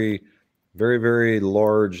very, very, very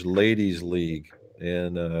large ladies league,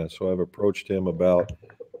 and so I've approached him about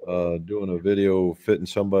doing a video fitting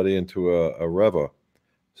somebody into a Reva.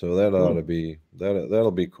 So that ought to be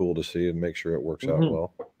that'll be cool to see and make sure it works out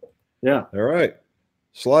well. Yeah. All right.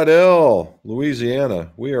 Slidell,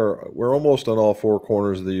 Louisiana. We're almost on all four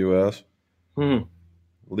corners of the U.S.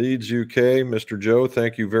 Leeds, UK. Mr. Joe,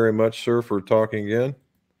 thank you very much, sir, for talking again.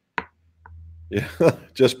 Yeah,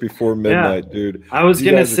 just before Yeah, midnight, dude. I was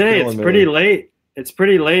You gonna guys are say it's killing pretty me. late. It's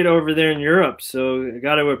pretty late over there in Europe, so I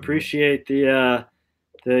got to appreciate the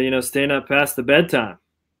staying up past the bedtime.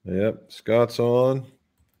 Yep, Scott's on.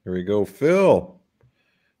 Here we go, Phil.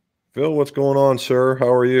 Phil, what's going on, sir?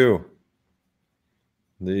 How are you?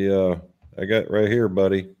 I got right here,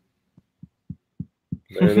 buddy.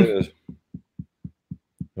 There it is.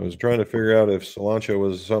 I was trying to figure out if cilantro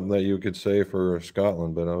was something that you could say for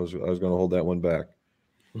Scotland, but I was going to hold that one back.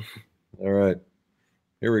 All right,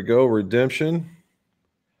 here we go. Redemption.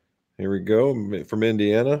 Here we go from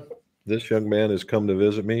Indiana. This young man has come to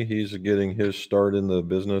visit me. He's getting his start in the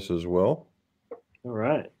business as well. All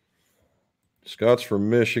right. Scott's from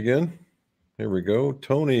Michigan. Here we go.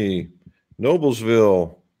 Tony,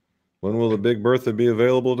 Noblesville. When will the Big Bertha be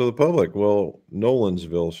available to the public? Well,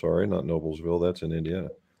 Nolansville, sorry, not Noblesville. That's in Indiana.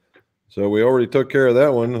 So we already took care of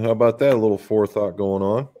that one. How about that? A little forethought going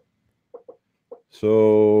on.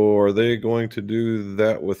 So are they going to do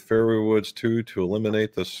that with fairway woods too to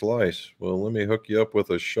eliminate the slice? Well, let me hook you up with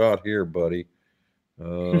a shot here, buddy.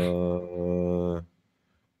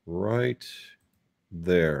 Right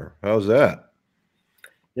there. How's that?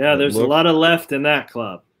 Yeah, there's a lot of left in that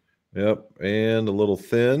club. Yep, and a little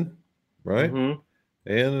thin, right? Mm-hmm.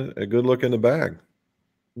 And a good look in the bag,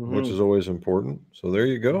 which is always important. So there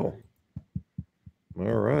you go. All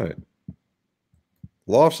right.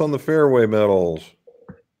 Lofts on the fairway metals.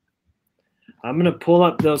 I'm going to pull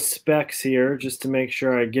up those specs here just to make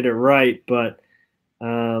sure I get it right. But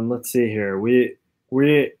let's see here.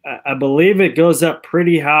 I believe it goes up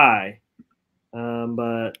pretty high,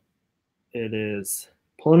 but it is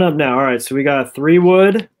pulling up now. All right, so we got a 3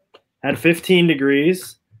 wood at 15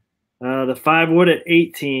 degrees, the 5 wood at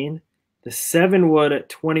 18, the 7 wood at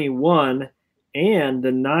 21, and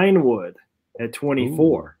the 9 wood at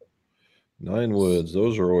 24. Ooh, 9 woods,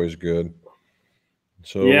 those are always good.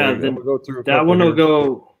 So yeah, we'll go through that one will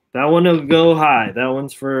go. That one will go high. That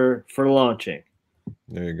one's for launching.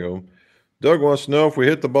 There you go. Doug wants to know if we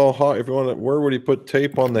hit the ball hot, if you want to, where would he put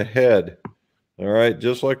tape on the head? All right,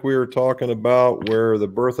 just like we were talking about where the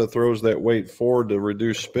Bertha throws that weight forward to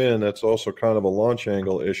reduce spin, that's also kind of a launch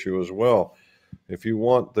angle issue as well. If you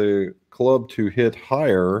want the club to hit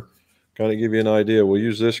higher, kind of give you an idea, we'll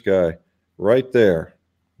use this guy right there,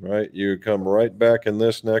 right? You come right back in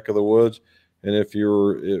this neck of the woods, and if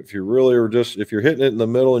you really are just, if you're hitting it in the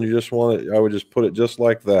middle and you just want it, I would just put it just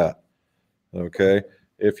like that, okay?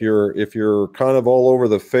 If you're kind of all over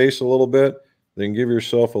the face a little bit, then give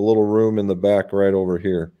yourself a little room in the back right over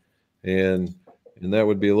here. And that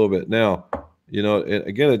would be a little bit. Now, you know, and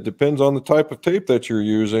again, it depends on the type of tape that you're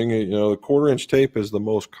using. You know, the 1/4-inch tape is the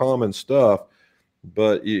most common stuff,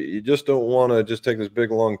 but you just don't want to just take this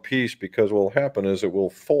big long piece, because what will happen is it will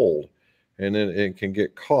fold and then it can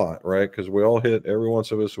get caught, right? Because we all hit, every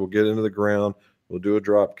once of us will get into the ground, we'll do a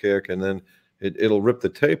drop kick, and then it'll rip the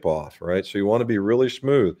tape off, right? So you want to be really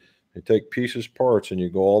smooth. You take pieces, parts, and you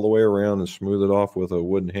go all the way around and smooth it off with a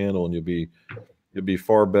wooden handle, and you'll be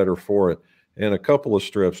far better for it. And a couple of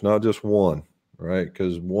strips, not just one, right?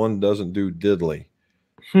 Because one doesn't do diddly,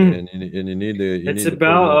 and you need to.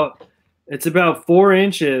 It's about 4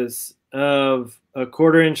 inches of a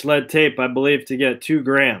 1/4-inch lead tape, I believe, to get 2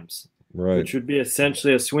 grams, right? Which would be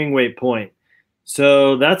essentially a swing weight point.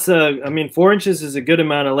 So that's 4 inches is a good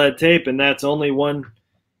amount of lead tape, and that's only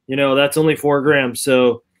that's only 4 grams.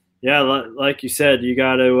 So yeah, like you said, you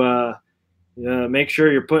got to make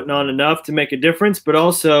sure you're putting on enough to make a difference, but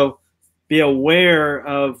also be aware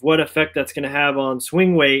of what effect that's going to have on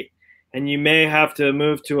swing weight. And you may have to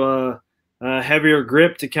move to a heavier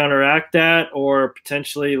grip to counteract that, or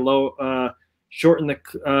potentially shorten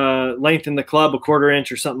the lengthen the club a 1/4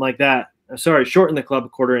 inch or something like that. Shorten the club a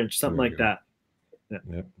 1/4 inch, something like that. Yeah.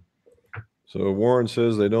 Yep. So Warren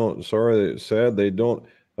says they don't. Sorry, sad they don't.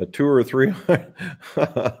 A 2 or 3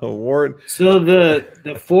 Warren. So the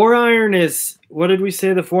 4-iron is, what did we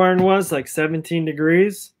say the 4-iron was? Like 17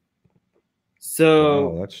 degrees. So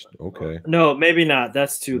wow, that's okay. No, maybe not.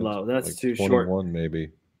 That's too low. That's like too 21 short.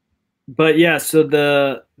 Maybe. But yeah, so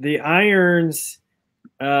the irons.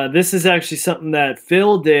 This is actually something that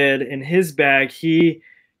Phil did in his bag. He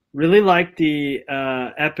really liked the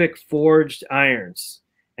Epic forged irons.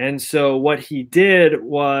 And so what he did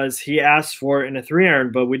was he asked for it in a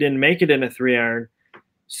 3-iron, but we didn't make it in a 3-iron.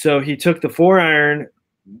 So he took the 4-iron,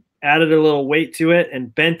 added a little weight to it,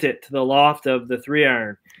 and bent it to the loft of the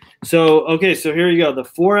 3-iron. So, okay, so here you go. The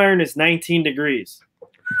 4-iron is 19 degrees.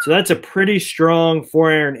 So that's a pretty strong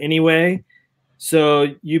 4-iron anyway.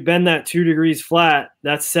 So you bend that 2 degrees flat,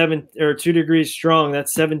 that's 2 degrees strong,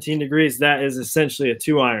 that's 17 degrees. That is essentially a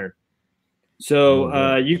 2-iron.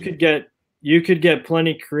 So you could get you could get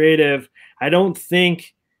plenty creative. I don't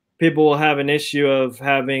think people will have an issue of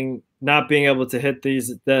not being able to hit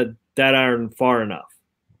that iron far enough.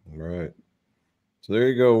 Right. So there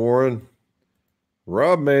you go, Warren.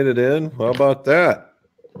 Rob made it in. How about that?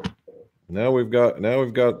 Now we've got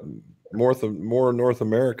more North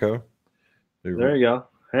America. There you go.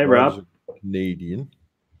 Hey, Rob's Rob. Canadian.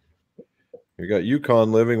 You got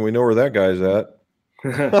Yukon living. We know where that guy's at.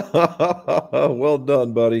 Well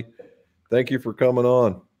done, buddy. Thank you for coming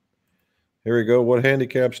on. Here we go. What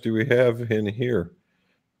handicaps do we have in here?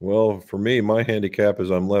 Well, for me, my handicap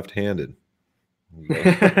is I'm left-handed.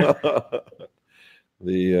 I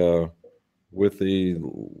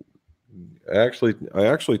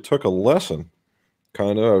actually took a lesson.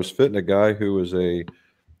 Kind of. I was fitting a guy who was it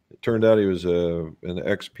turned out he was an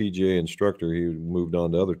ex-PGA instructor. He moved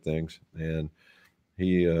on to other things, and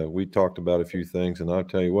we talked about a few things, and I'll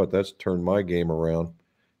tell you what, that's turned my game around,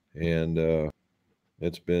 and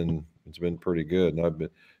it's been pretty good. And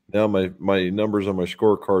now my numbers on my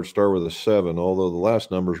scorecard start with a 7, although the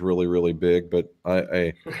last number is really, really big, but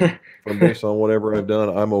I from based on whatever I've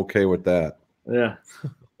done, I'm okay with that. Yeah.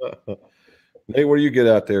 Nate, what do you get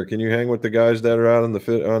out there? Can you hang with the guys that are out on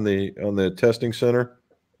the testing center?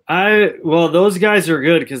 Well, those guys are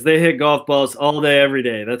good because they hit golf balls all day, every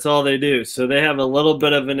day. That's all they do. So they have a little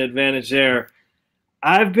bit of an advantage there.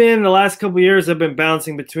 The last couple of years, I've been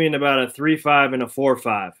bouncing between about a 3.5 and a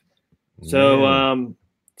 4.5. So,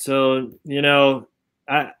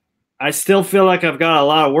 I still feel like I've got a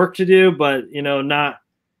lot of work to do, but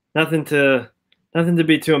nothing to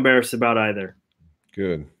be too embarrassed about either.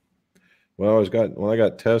 Good. Well, when I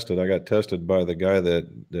got tested by the guy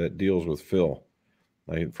that deals with Phil.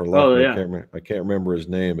 I can't remember his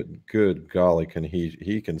name, but good golly,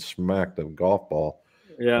 he can smack the golf ball.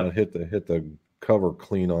 Yeah. And hit the cover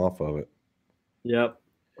clean off of it. Yep.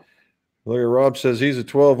 Look at Rob says he's a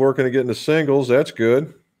 12 working to get into singles. That's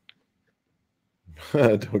good.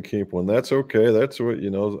 Don't keep one. That's okay. That's what you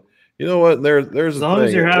know. You know what? There's as long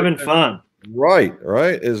as you're having fun. Right.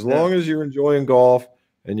 As long as you're enjoying golf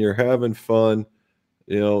and you're having fun,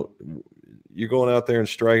 you're going out there and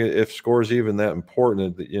striking. If score's even that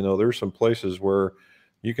important, there's some places where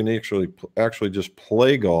you can actually just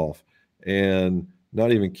play golf and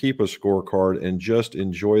not even keep a scorecard and just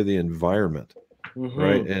enjoy the environment. Mm-hmm.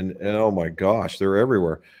 Right. And oh my gosh, they're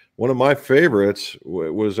everywhere. One of my favorites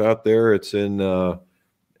was out there. It's in,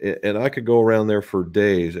 and I could go around there for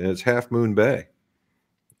days, and it's Half Moon Bay.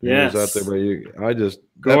 Yes. It was out there, gorgeous.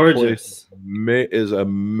 That place is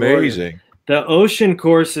amazing. Gorgeous. The Ocean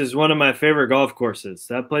course is one of my favorite golf courses.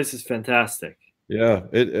 That place is fantastic. Yeah.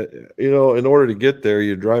 In order to get there,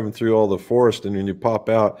 you're driving through all the forest, and when you pop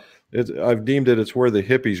out, I've deemed it's where the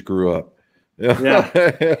hippies grew up. Yeah.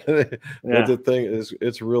 That's the thing.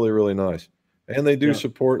 It's really, really nice. And they do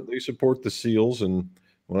support the SEALs. And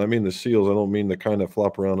when I mean the SEALs, I don't mean the kind that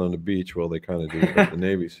flop around on the beach. Well, they kind of do, but the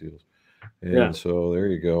Navy SEALs. And so there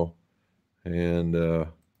you go. And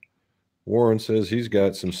Warren says he's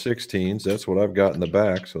got some 16s. That's what I've got in the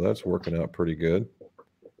back. So that's working out pretty good.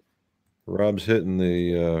 Rob's hitting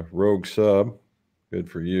the Rogue Sub. Good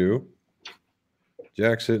for you.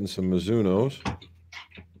 Jack's hitting some Mizunos.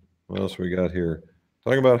 What else we got here?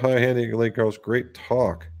 Talking about high handicap late girls. Great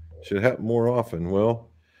talk. Should happen more often.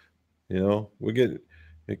 Well, we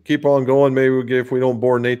keep on going. Maybe if we don't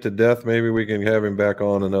bore Nate to death, maybe we can have him back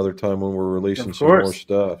on another time when we're releasing some more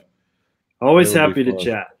stuff. Always happy to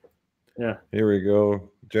chat. Yeah. Here we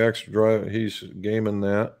go. Jack's driving. He's gaming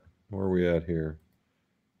that. Where are we at here?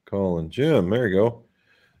 Colin. Jim, there you go.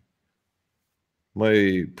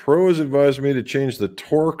 My pros advised me to change the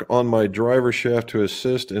torque on my driver shaft to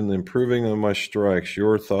assist in improving on my strikes.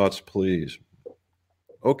 Your thoughts, please.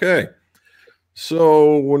 Okay.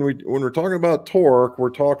 So when we're talking about torque, we're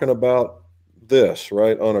talking about this,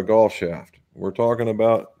 right, on a golf shaft. We're talking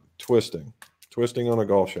about twisting on a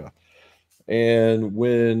golf shaft. And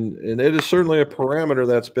it is certainly a parameter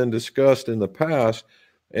that's been discussed in the past,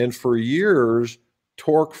 and for years,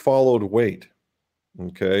 torque followed weight.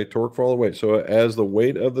 Okay, torque followed weight. So as the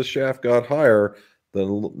weight of the shaft got higher, the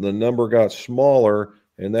number got smaller,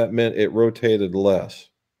 and that meant it rotated less.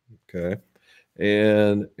 Okay,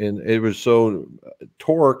 and it was so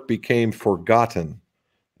torque became forgotten,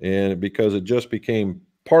 and because it just became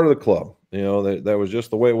part of the club. That was just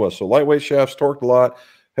the way it was. So lightweight shafts torqued a lot,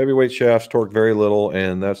 heavyweight shafts torqued very little,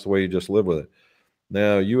 and that's the way you just live with it.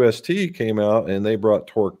 Now UST came out and they brought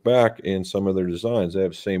torque back in some of their designs. They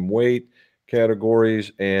have same weight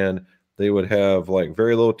categories, and they would have like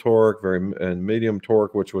very low torque, and medium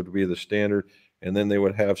torque, which would be the standard, and then they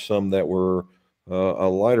would have some that were a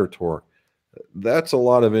lighter torque. That's a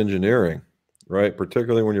lot of engineering, right?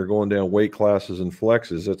 Particularly when you're going down weight classes and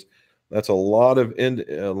flexes. That's a lot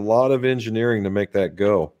of engineering to make that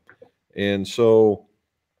go. And so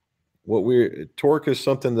torque is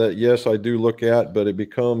something that, yes, I do look at, but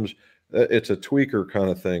it's a tweaker kind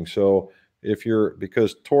of thing. So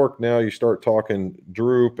because torque, now you start talking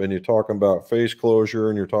droop and you're talking about face closure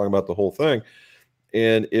and you're talking about the whole thing.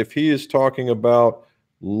 And if he is talking about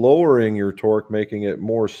lowering your torque, making it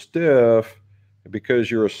more stiff because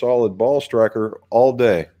you're a solid ball striker all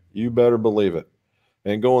day, you better believe it.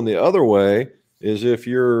 And going the other way is if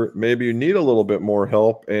maybe you need a little bit more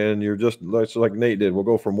help and that's like Nate did. We'll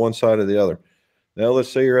go from one side to the other. Now, let's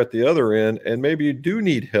say you're at the other end and maybe you do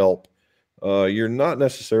need help. You're not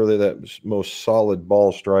necessarily that most solid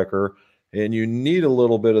ball striker, and you need a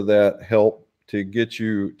little bit of that help to get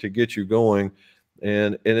you going.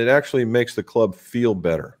 And it actually makes the club feel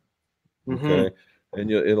better. Okay. And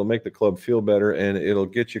it'll make the club feel better, and it'll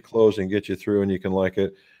get you close and get you through, and you can like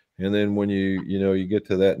it. And then when you get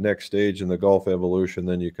to that next stage in the golf evolution,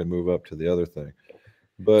 then you can move up to the other thing.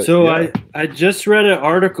 But so yeah. I just read an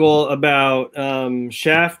article about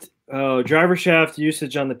driver shaft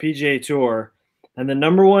usage on the PGA Tour, and the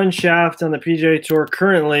number one shaft on the PGA Tour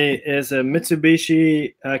currently is a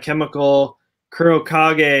Mitsubishi Chemical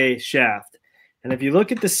Kurokage shaft. And if you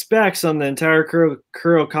look at the specs on the entire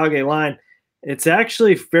Kurokage line, it's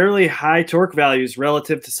actually fairly high torque values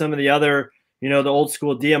relative to some of the other, the old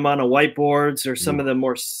school Diamante whiteboards or some of the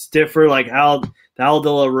more stiffer, like the Al de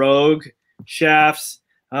la Rogue shafts.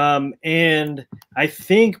 And I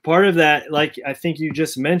think part of that, like I think you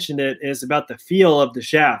just mentioned it, is about the feel of the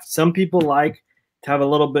shaft. Some people like to have a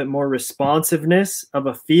little bit more responsiveness of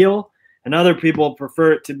a feel, and other people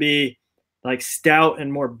prefer it to be like stout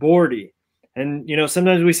and more boardy. And,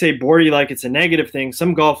 sometimes we say boardy like it's a negative thing.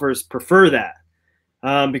 Some golfers prefer that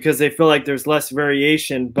because they feel like there's less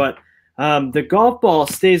variation. But the golf ball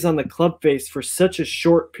stays on the club face for such a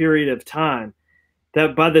short period of time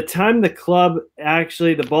that by the time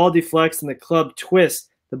the ball deflects and the club twists,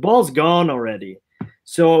 the ball's gone already.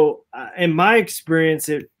 So in my experience,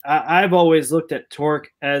 I've always looked at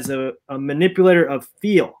torque as a manipulator of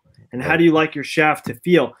feel. And how do you like your shaft to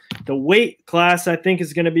feel? The weight class, I think,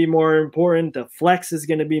 is going to be more important. The flex is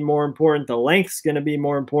going to be more important. The length is going to be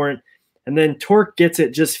more important. And then torque gets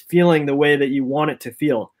it just feeling the way that you want it to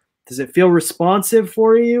feel. Does it feel responsive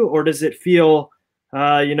for you, or does it feel,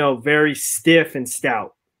 very stiff and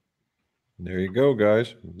stout? There you go,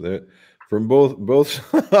 guys. From both both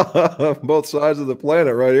sides of the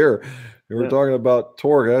planet right here. We're talking about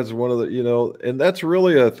torque. That's one of the, and that's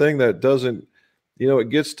really a thing that doesn't, it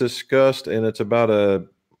gets discussed, and it's about about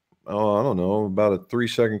a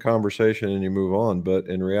 3-second conversation, and you move on. But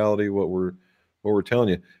in reality, what we're telling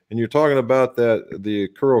you, and you're talking about the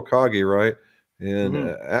Kurokage, right?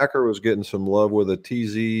 And Acker was getting some love with a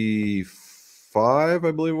TZ5,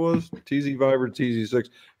 I believe it was TZ5 or TZ6,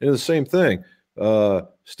 and the same thing.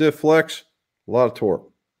 Stiff flex, a lot of torque,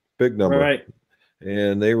 big number, right?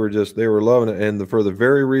 And they were loving it, and for the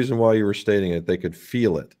very reason why you were stating it, they could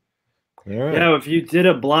feel it. All right. Yeah, if you did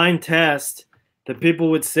a blind test, the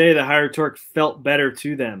people would say the higher torque felt better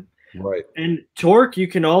to them. Right. And torque, you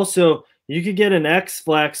could get an X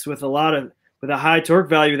flex with a high torque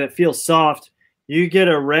value that feels soft. You get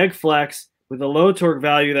a reg flex with a low torque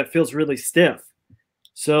value that feels really stiff.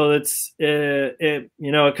 So it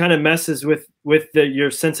kind of messes with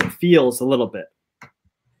your sense of feels a little bit.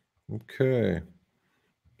 Okay.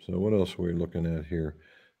 So what else are we looking at here?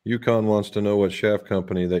 Yukon wants to know what shaft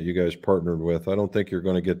company that you guys partnered with. I don't think you're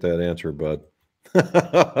going to get that answer, bud.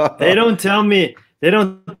 They don't tell me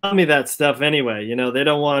that stuff anyway. They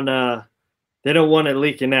don't want it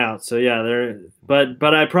leaking out. So yeah, but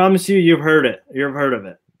I promise you've heard it. You've heard of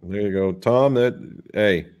it. There you go, Tom.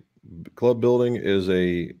 Club building is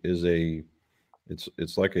it's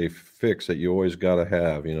like a fix that you always got to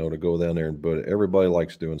have, to go down there but everybody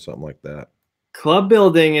likes doing something like that. Club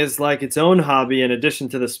building is like its own hobby in addition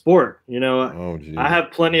to the sport. I have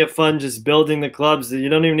plenty of fun just building the clubs that you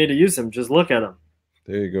don't even need to use them. Just look at them.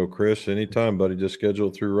 There you go, Chris. Anytime, buddy. Just schedule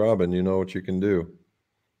it through Robin. You know what you can do.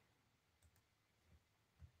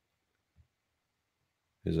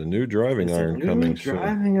 Is a new driving iron coming soon?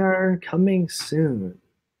 Driving iron coming soon.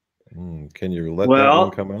 Can you let that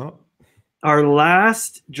one come out? Our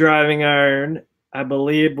last driving iron, I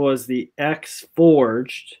believe, was the X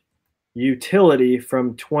Forged Utility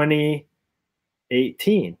from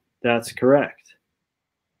 2018. That's correct.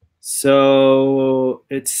 So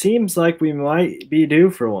it seems like we might be due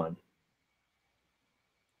for one.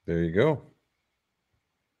 There you go.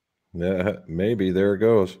 Yeah, maybe. There it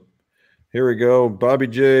goes. Here we go. Bobby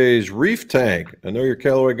J's Reef Tank. I know your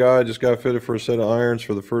Callaway guy just got fitted for a set of irons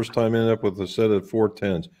for the first time, ended up with a set of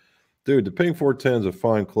 410s. Dude, the Ping 410 is a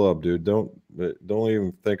fine club, dude. Don't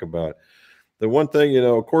even think about it. The one thing,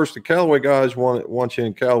 of course, the Callaway guys want you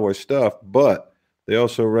in Callaway stuff, but they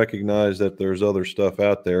also recognize that there's other stuff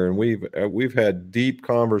out there, and we've had deep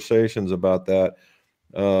conversations about that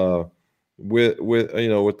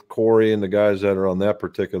with Corey and the guys that are on that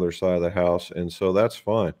particular side of the house, and so that's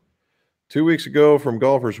fine. 2 weeks ago from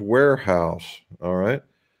Golfer's Warehouse. All right.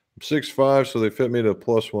 I'm 6'5", so they fit me to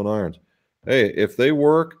 +1 irons. Hey, if they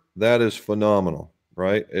work, that is phenomenal,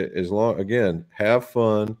 right? As long, again, have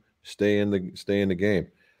fun, stay in the game.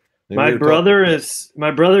 And my brother's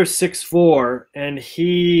 6'4", and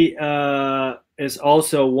he is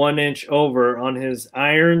also 1 inch over on his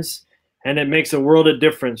irons, and it makes a world of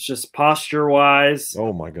difference just posture wise.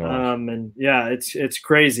 Oh my gosh. And yeah, it's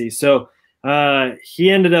crazy. So he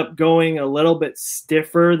ended up going a little bit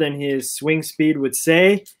stiffer than his swing speed would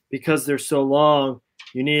say because they're so long.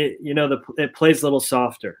 You need, it plays a little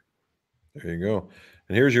softer. There you go.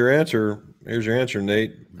 And here's your answer. Here's your answer,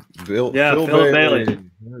 Nate. Phil Bailey.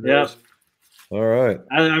 Yeah. All right.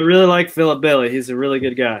 I really like Philip Bailey. He's a really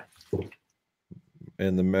good guy.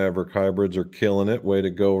 And the Maverick hybrids are killing it. Way to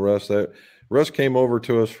go, Russ. Russ came over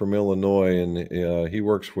to us from Illinois, and he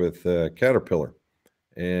works with Caterpillar.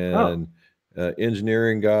 And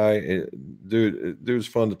engineering guy, dude's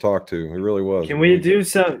fun to talk to. He really was. Can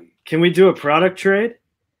we do a product trade?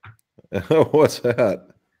 What's that?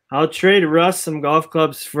 I'll trade Russ some golf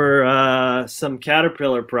clubs for some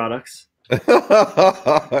Caterpillar products.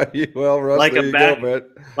 Well, Russ, like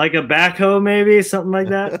a backhoe, maybe something like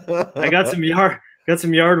that. I got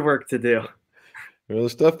some yard work to do. Well, the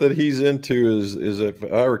stuff that he's into is if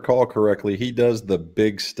I recall correctly, he does the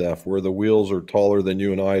big stuff where the wheels are taller than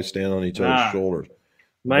you and I stand on each other's shoulders.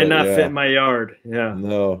 Might not fit in my yard. Yeah.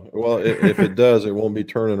 No. Well, if it does, it won't be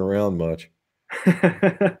turning around much.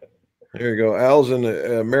 There you go. Al's in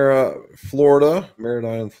Merritt, Florida.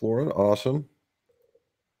 Awesome.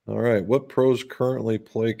 All right. What pros currently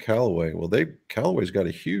play Callaway? Well, Callaway's got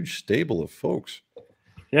a huge stable of folks.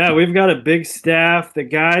 Yeah, we've got a big staff. The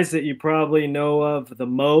guys that you probably know of the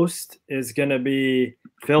most is going to be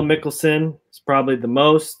Phil Mickelson. It's probably the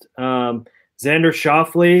most. Xander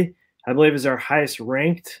Schauffele, I believe, is our highest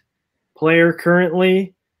ranked player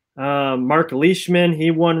currently. Mark Leishman,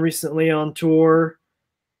 he won recently on tour.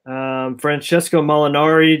 Francesco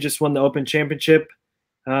Molinari just won the Open Championship.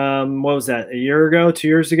 What was that, a year ago, 2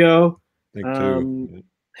 years ago? I think two.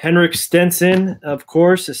 Henrik Stenson, of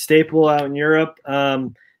course, a staple out in Europe.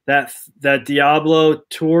 That Diablo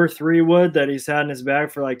Tour 3-wood that he's had in his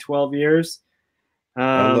bag for like 12 years.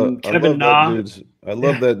 Kevin Na. I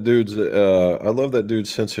love that dude's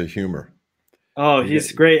sense of humor. Oh,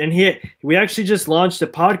 he's great. And we actually just launched a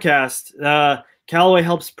podcast. Callaway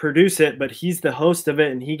helps produce it, but he's the host of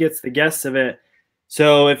it and he gets the guests of it.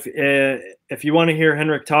 So if you want to hear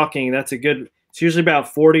Henrik talking, it's usually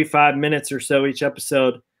about 45 minutes or so each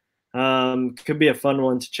episode. Could be a fun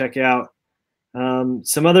one to check out.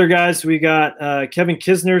 Some other guys, we got Kevin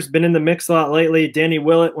Kisner's been in the mix a lot lately. Danny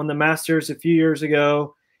Willett won the Masters a few years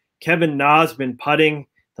ago. Kevin Na's been putting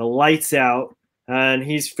the lights out, and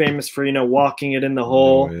he's famous for walking it in the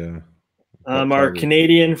hole. Oh, yeah. Our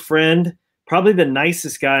Canadian friend, probably the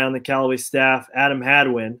nicest guy on the Callaway staff, Adam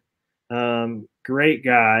Hadwin. Great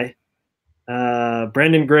guy.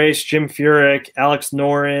 Brendan Grace, Jim Furyk, Alex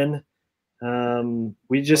Norin.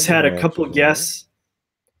 We just had a couple guests.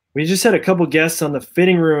 We just had a couple guests on the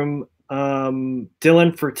fitting room.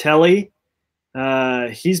 Dylan Fratelli.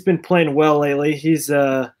 He's been playing well lately. He's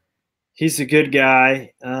a good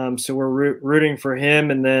guy. So we're rooting for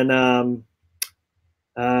him. And then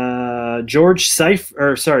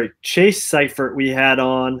Chase Seifert we had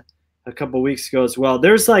on a couple weeks ago as well.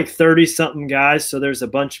 There's like 30-something guys, so there's a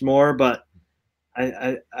bunch more, but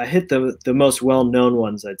I hit the most well-known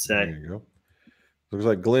ones, I'd say. There you go. Looks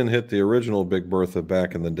like Glenn hit the original Big Bertha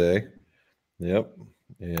back in the day. Yep.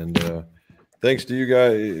 And thanks to you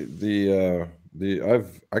guys,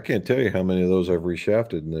 I can't tell you how many of those I've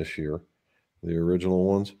reshafted in this year. The original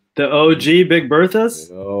ones. The OG Big Berthas?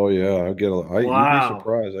 Oh yeah, you'd be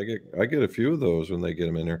surprised. I get a few of those when they get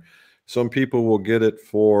them in there. Some people will get it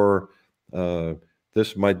for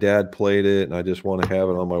this. My dad played it, and I just want to have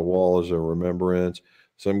it on my wall as a remembrance.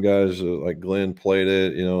 Some guys like Glenn played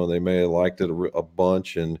it, and they may have liked it a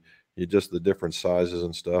bunch, and just the different sizes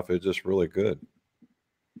and stuff. It's just really good.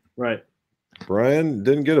 Right. Brian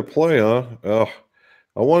didn't get a play, huh? Oh,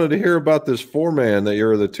 I wanted to hear about this 4-man the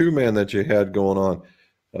 2-man that you had going on.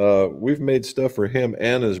 We've made stuff for him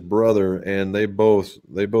and his brother, and they both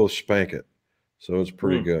spank it, so it's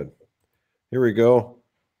pretty Mm, good. Here we go.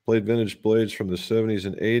 Played vintage blades from the 70s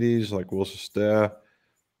and 80s, like Wilson Staff.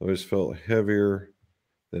 Always felt heavier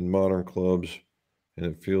than modern clubs, and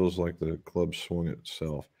it feels like the club swung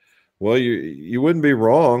itself. Well, you wouldn't be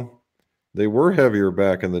wrong. They were heavier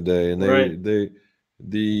back in the day, and right, the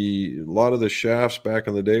a lot of the shafts back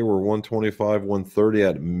in the day were 125, 130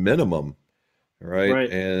 at minimum, right? right.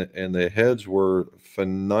 And the heads were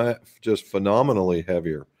just phenomenally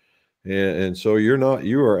heavier. And so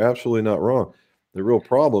you are absolutely not wrong. The real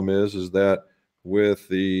problem is that with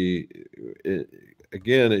it,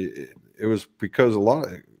 again, it was because a lot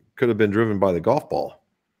of it could have been driven by the golf ball.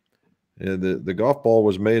 And the golf ball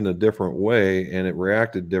was made in a different way and it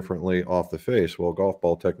reacted differently off the face. Well, golf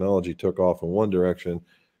ball technology took off in one direction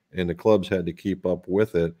and the clubs had to keep up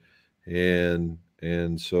with it. And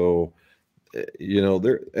so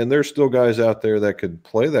there's still guys out there that could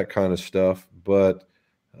play that kind of stuff, but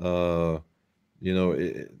uh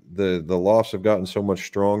the lofts have gotten so much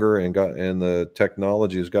stronger and the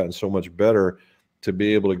technology has gotten so much better to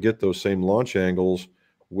be able to get those same launch angles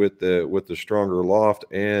with the stronger loft,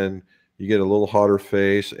 and you get a little hotter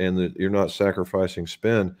face, and you're not sacrificing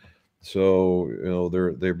spin. So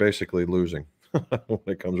they're basically losing when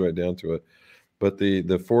it comes right down to it. But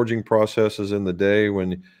the forging processes in the day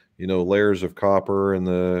when layers of copper and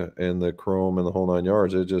the chrome and the whole nine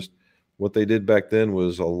yards, it just what they did back then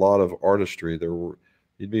was a lot of artistry.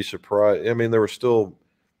 You'd be surprised. I mean, there was still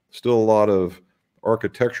a lot of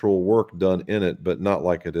architectural work done in it, but not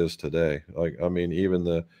like it is today. Like, I mean,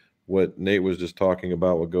 even what Nate was just talking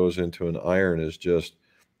about, what goes into an iron is just,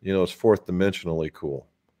 it's fourth dimensionally cool.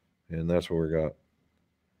 And that's what we got.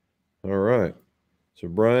 All right. So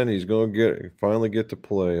Brian, he's going to finally get to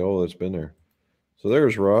play. Oh, that's been there. So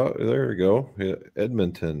there's Rob. There we go. Yeah,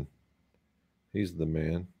 Edmonton. He's the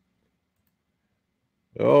man.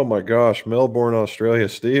 Oh my gosh, Melbourne, Australia.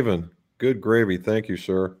 Stephen, good gravy. Thank you,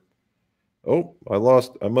 sir. Oh, I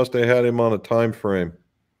must have had him on a time frame.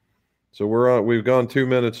 So we've gone 2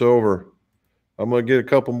 minutes over. I'm going to get a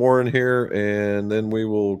couple more in here and then we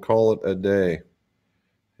will call it a day.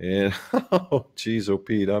 And oh, geez, oh,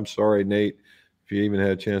 Pete, I'm sorry, Nate, if you even had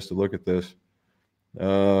a chance to look at this.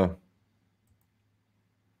 There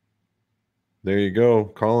you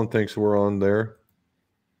go. Colin thinks we're on there.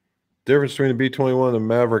 Difference between the B21 and the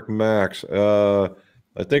Maverick Max.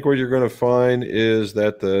 I think what you're going to find is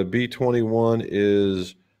that the B21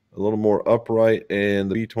 is a little more upright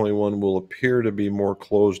and the B21 will appear to be more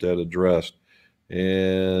closed at addressed.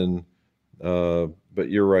 And but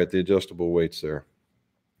you're right, the adjustable weight's there.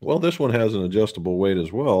 Well, this one has an adjustable weight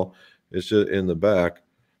as well. It's just in the back.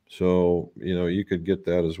 So, you could get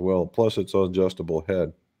that as well. Plus, it's an adjustable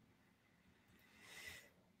head.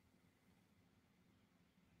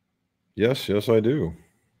 Yes, I do.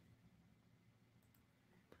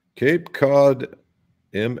 Cape Cod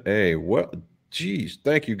MA. Well, geez,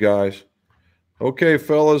 thank you guys. Okay,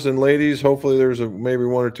 fellas and ladies, hopefully there's maybe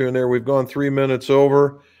one or two in there. We've gone 3 minutes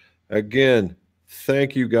over. Again,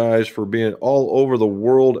 thank you guys for being all over the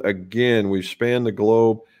world again. We've spanned the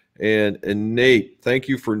globe. And Nate, thank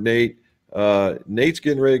you for Nate. Nate's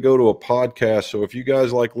getting ready to go to a podcast. So if you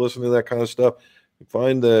guys like listening to that kind of stuff,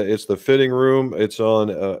 it's the Fitting Room. It's on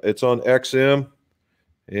XM.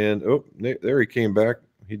 And oh, Nate, there he came back.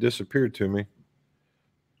 He disappeared to me.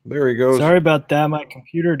 There he goes. Sorry about that. My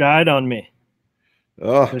computer died on me.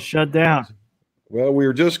 Just shut down. Well, we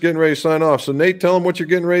were just getting ready to sign off. So Nate, tell them what you're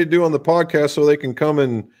getting ready to do on the podcast so they can come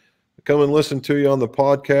and listen to you on the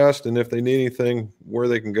podcast, and if they need anything, where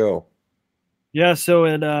they can go. Yeah, so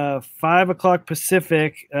at 5 o'clock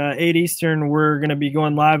Pacific, 8 Eastern, we're going to be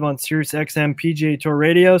going live on SiriusXM PGA Tour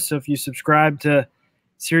Radio. So if you subscribe to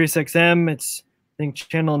SiriusXM, it's, I think,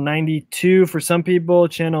 channel 92 for some people,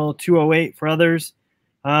 channel 208 for others.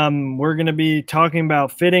 We're going to be talking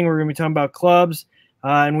about fitting. We're going to be talking about clubs.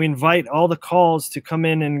 And we invite all the calls to come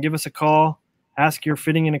in and give us a call, ask your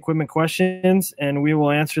fitting and equipment questions, and we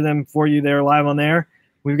will answer them for you there live on there.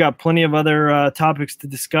 We've got plenty of other topics to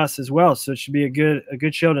discuss as well, so it should be a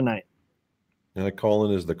good show tonight. And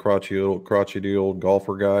Colin is the crotchety old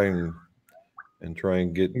golfer guy, and try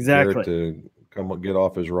and get exactly Garrett to get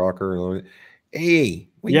off his rocker. And hey,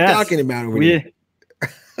 what are you talking about over there?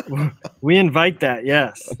 We invite that.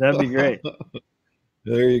 Yes, that'd be great.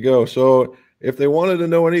 There you go. So if they wanted to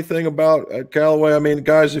know anything about Callaway, I mean,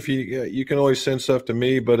 guys, if you can always send stuff to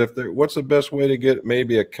me, but what's the best way to get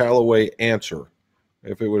maybe a Callaway answer?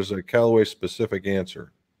 If it was a Callaway specific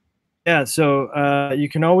answer. Yeah, so you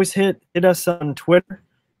can always hit us on Twitter.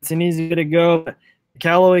 It's an easy way to go.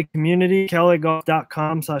 Callaway community,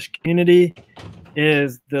 CallawayGolf.com/community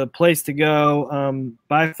is the place to go.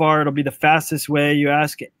 By far, it'll be the fastest way. You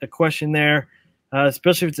ask a question there,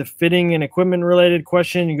 especially if it's a fitting and equipment related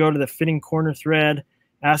question. You go to the fitting corner thread,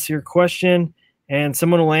 ask your question, and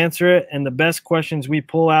someone will answer it. And the best questions we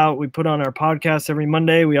pull out, we put on our podcast every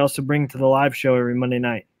Monday. We also bring to the live show every Monday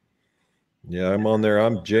night. Yeah, I'm on there.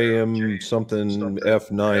 I'm JM something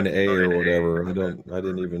F9A or whatever. I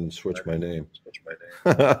didn't even switch my name.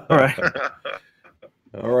 All right.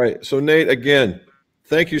 All right. So Nate, again,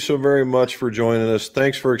 thank you so very much for joining us.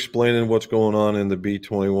 Thanks for explaining what's going on in the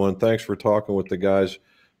B21. Thanks for talking with the guys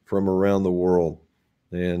from around the world.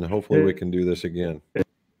 And hopefully we can do this again.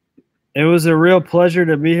 It was a real pleasure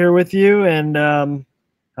to be here with you, and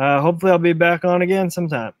hopefully I'll be back on again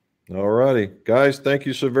sometime. All righty. Guys, thank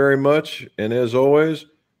you so very much. And as always,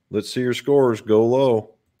 let's see your scores. Go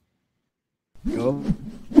low. Go.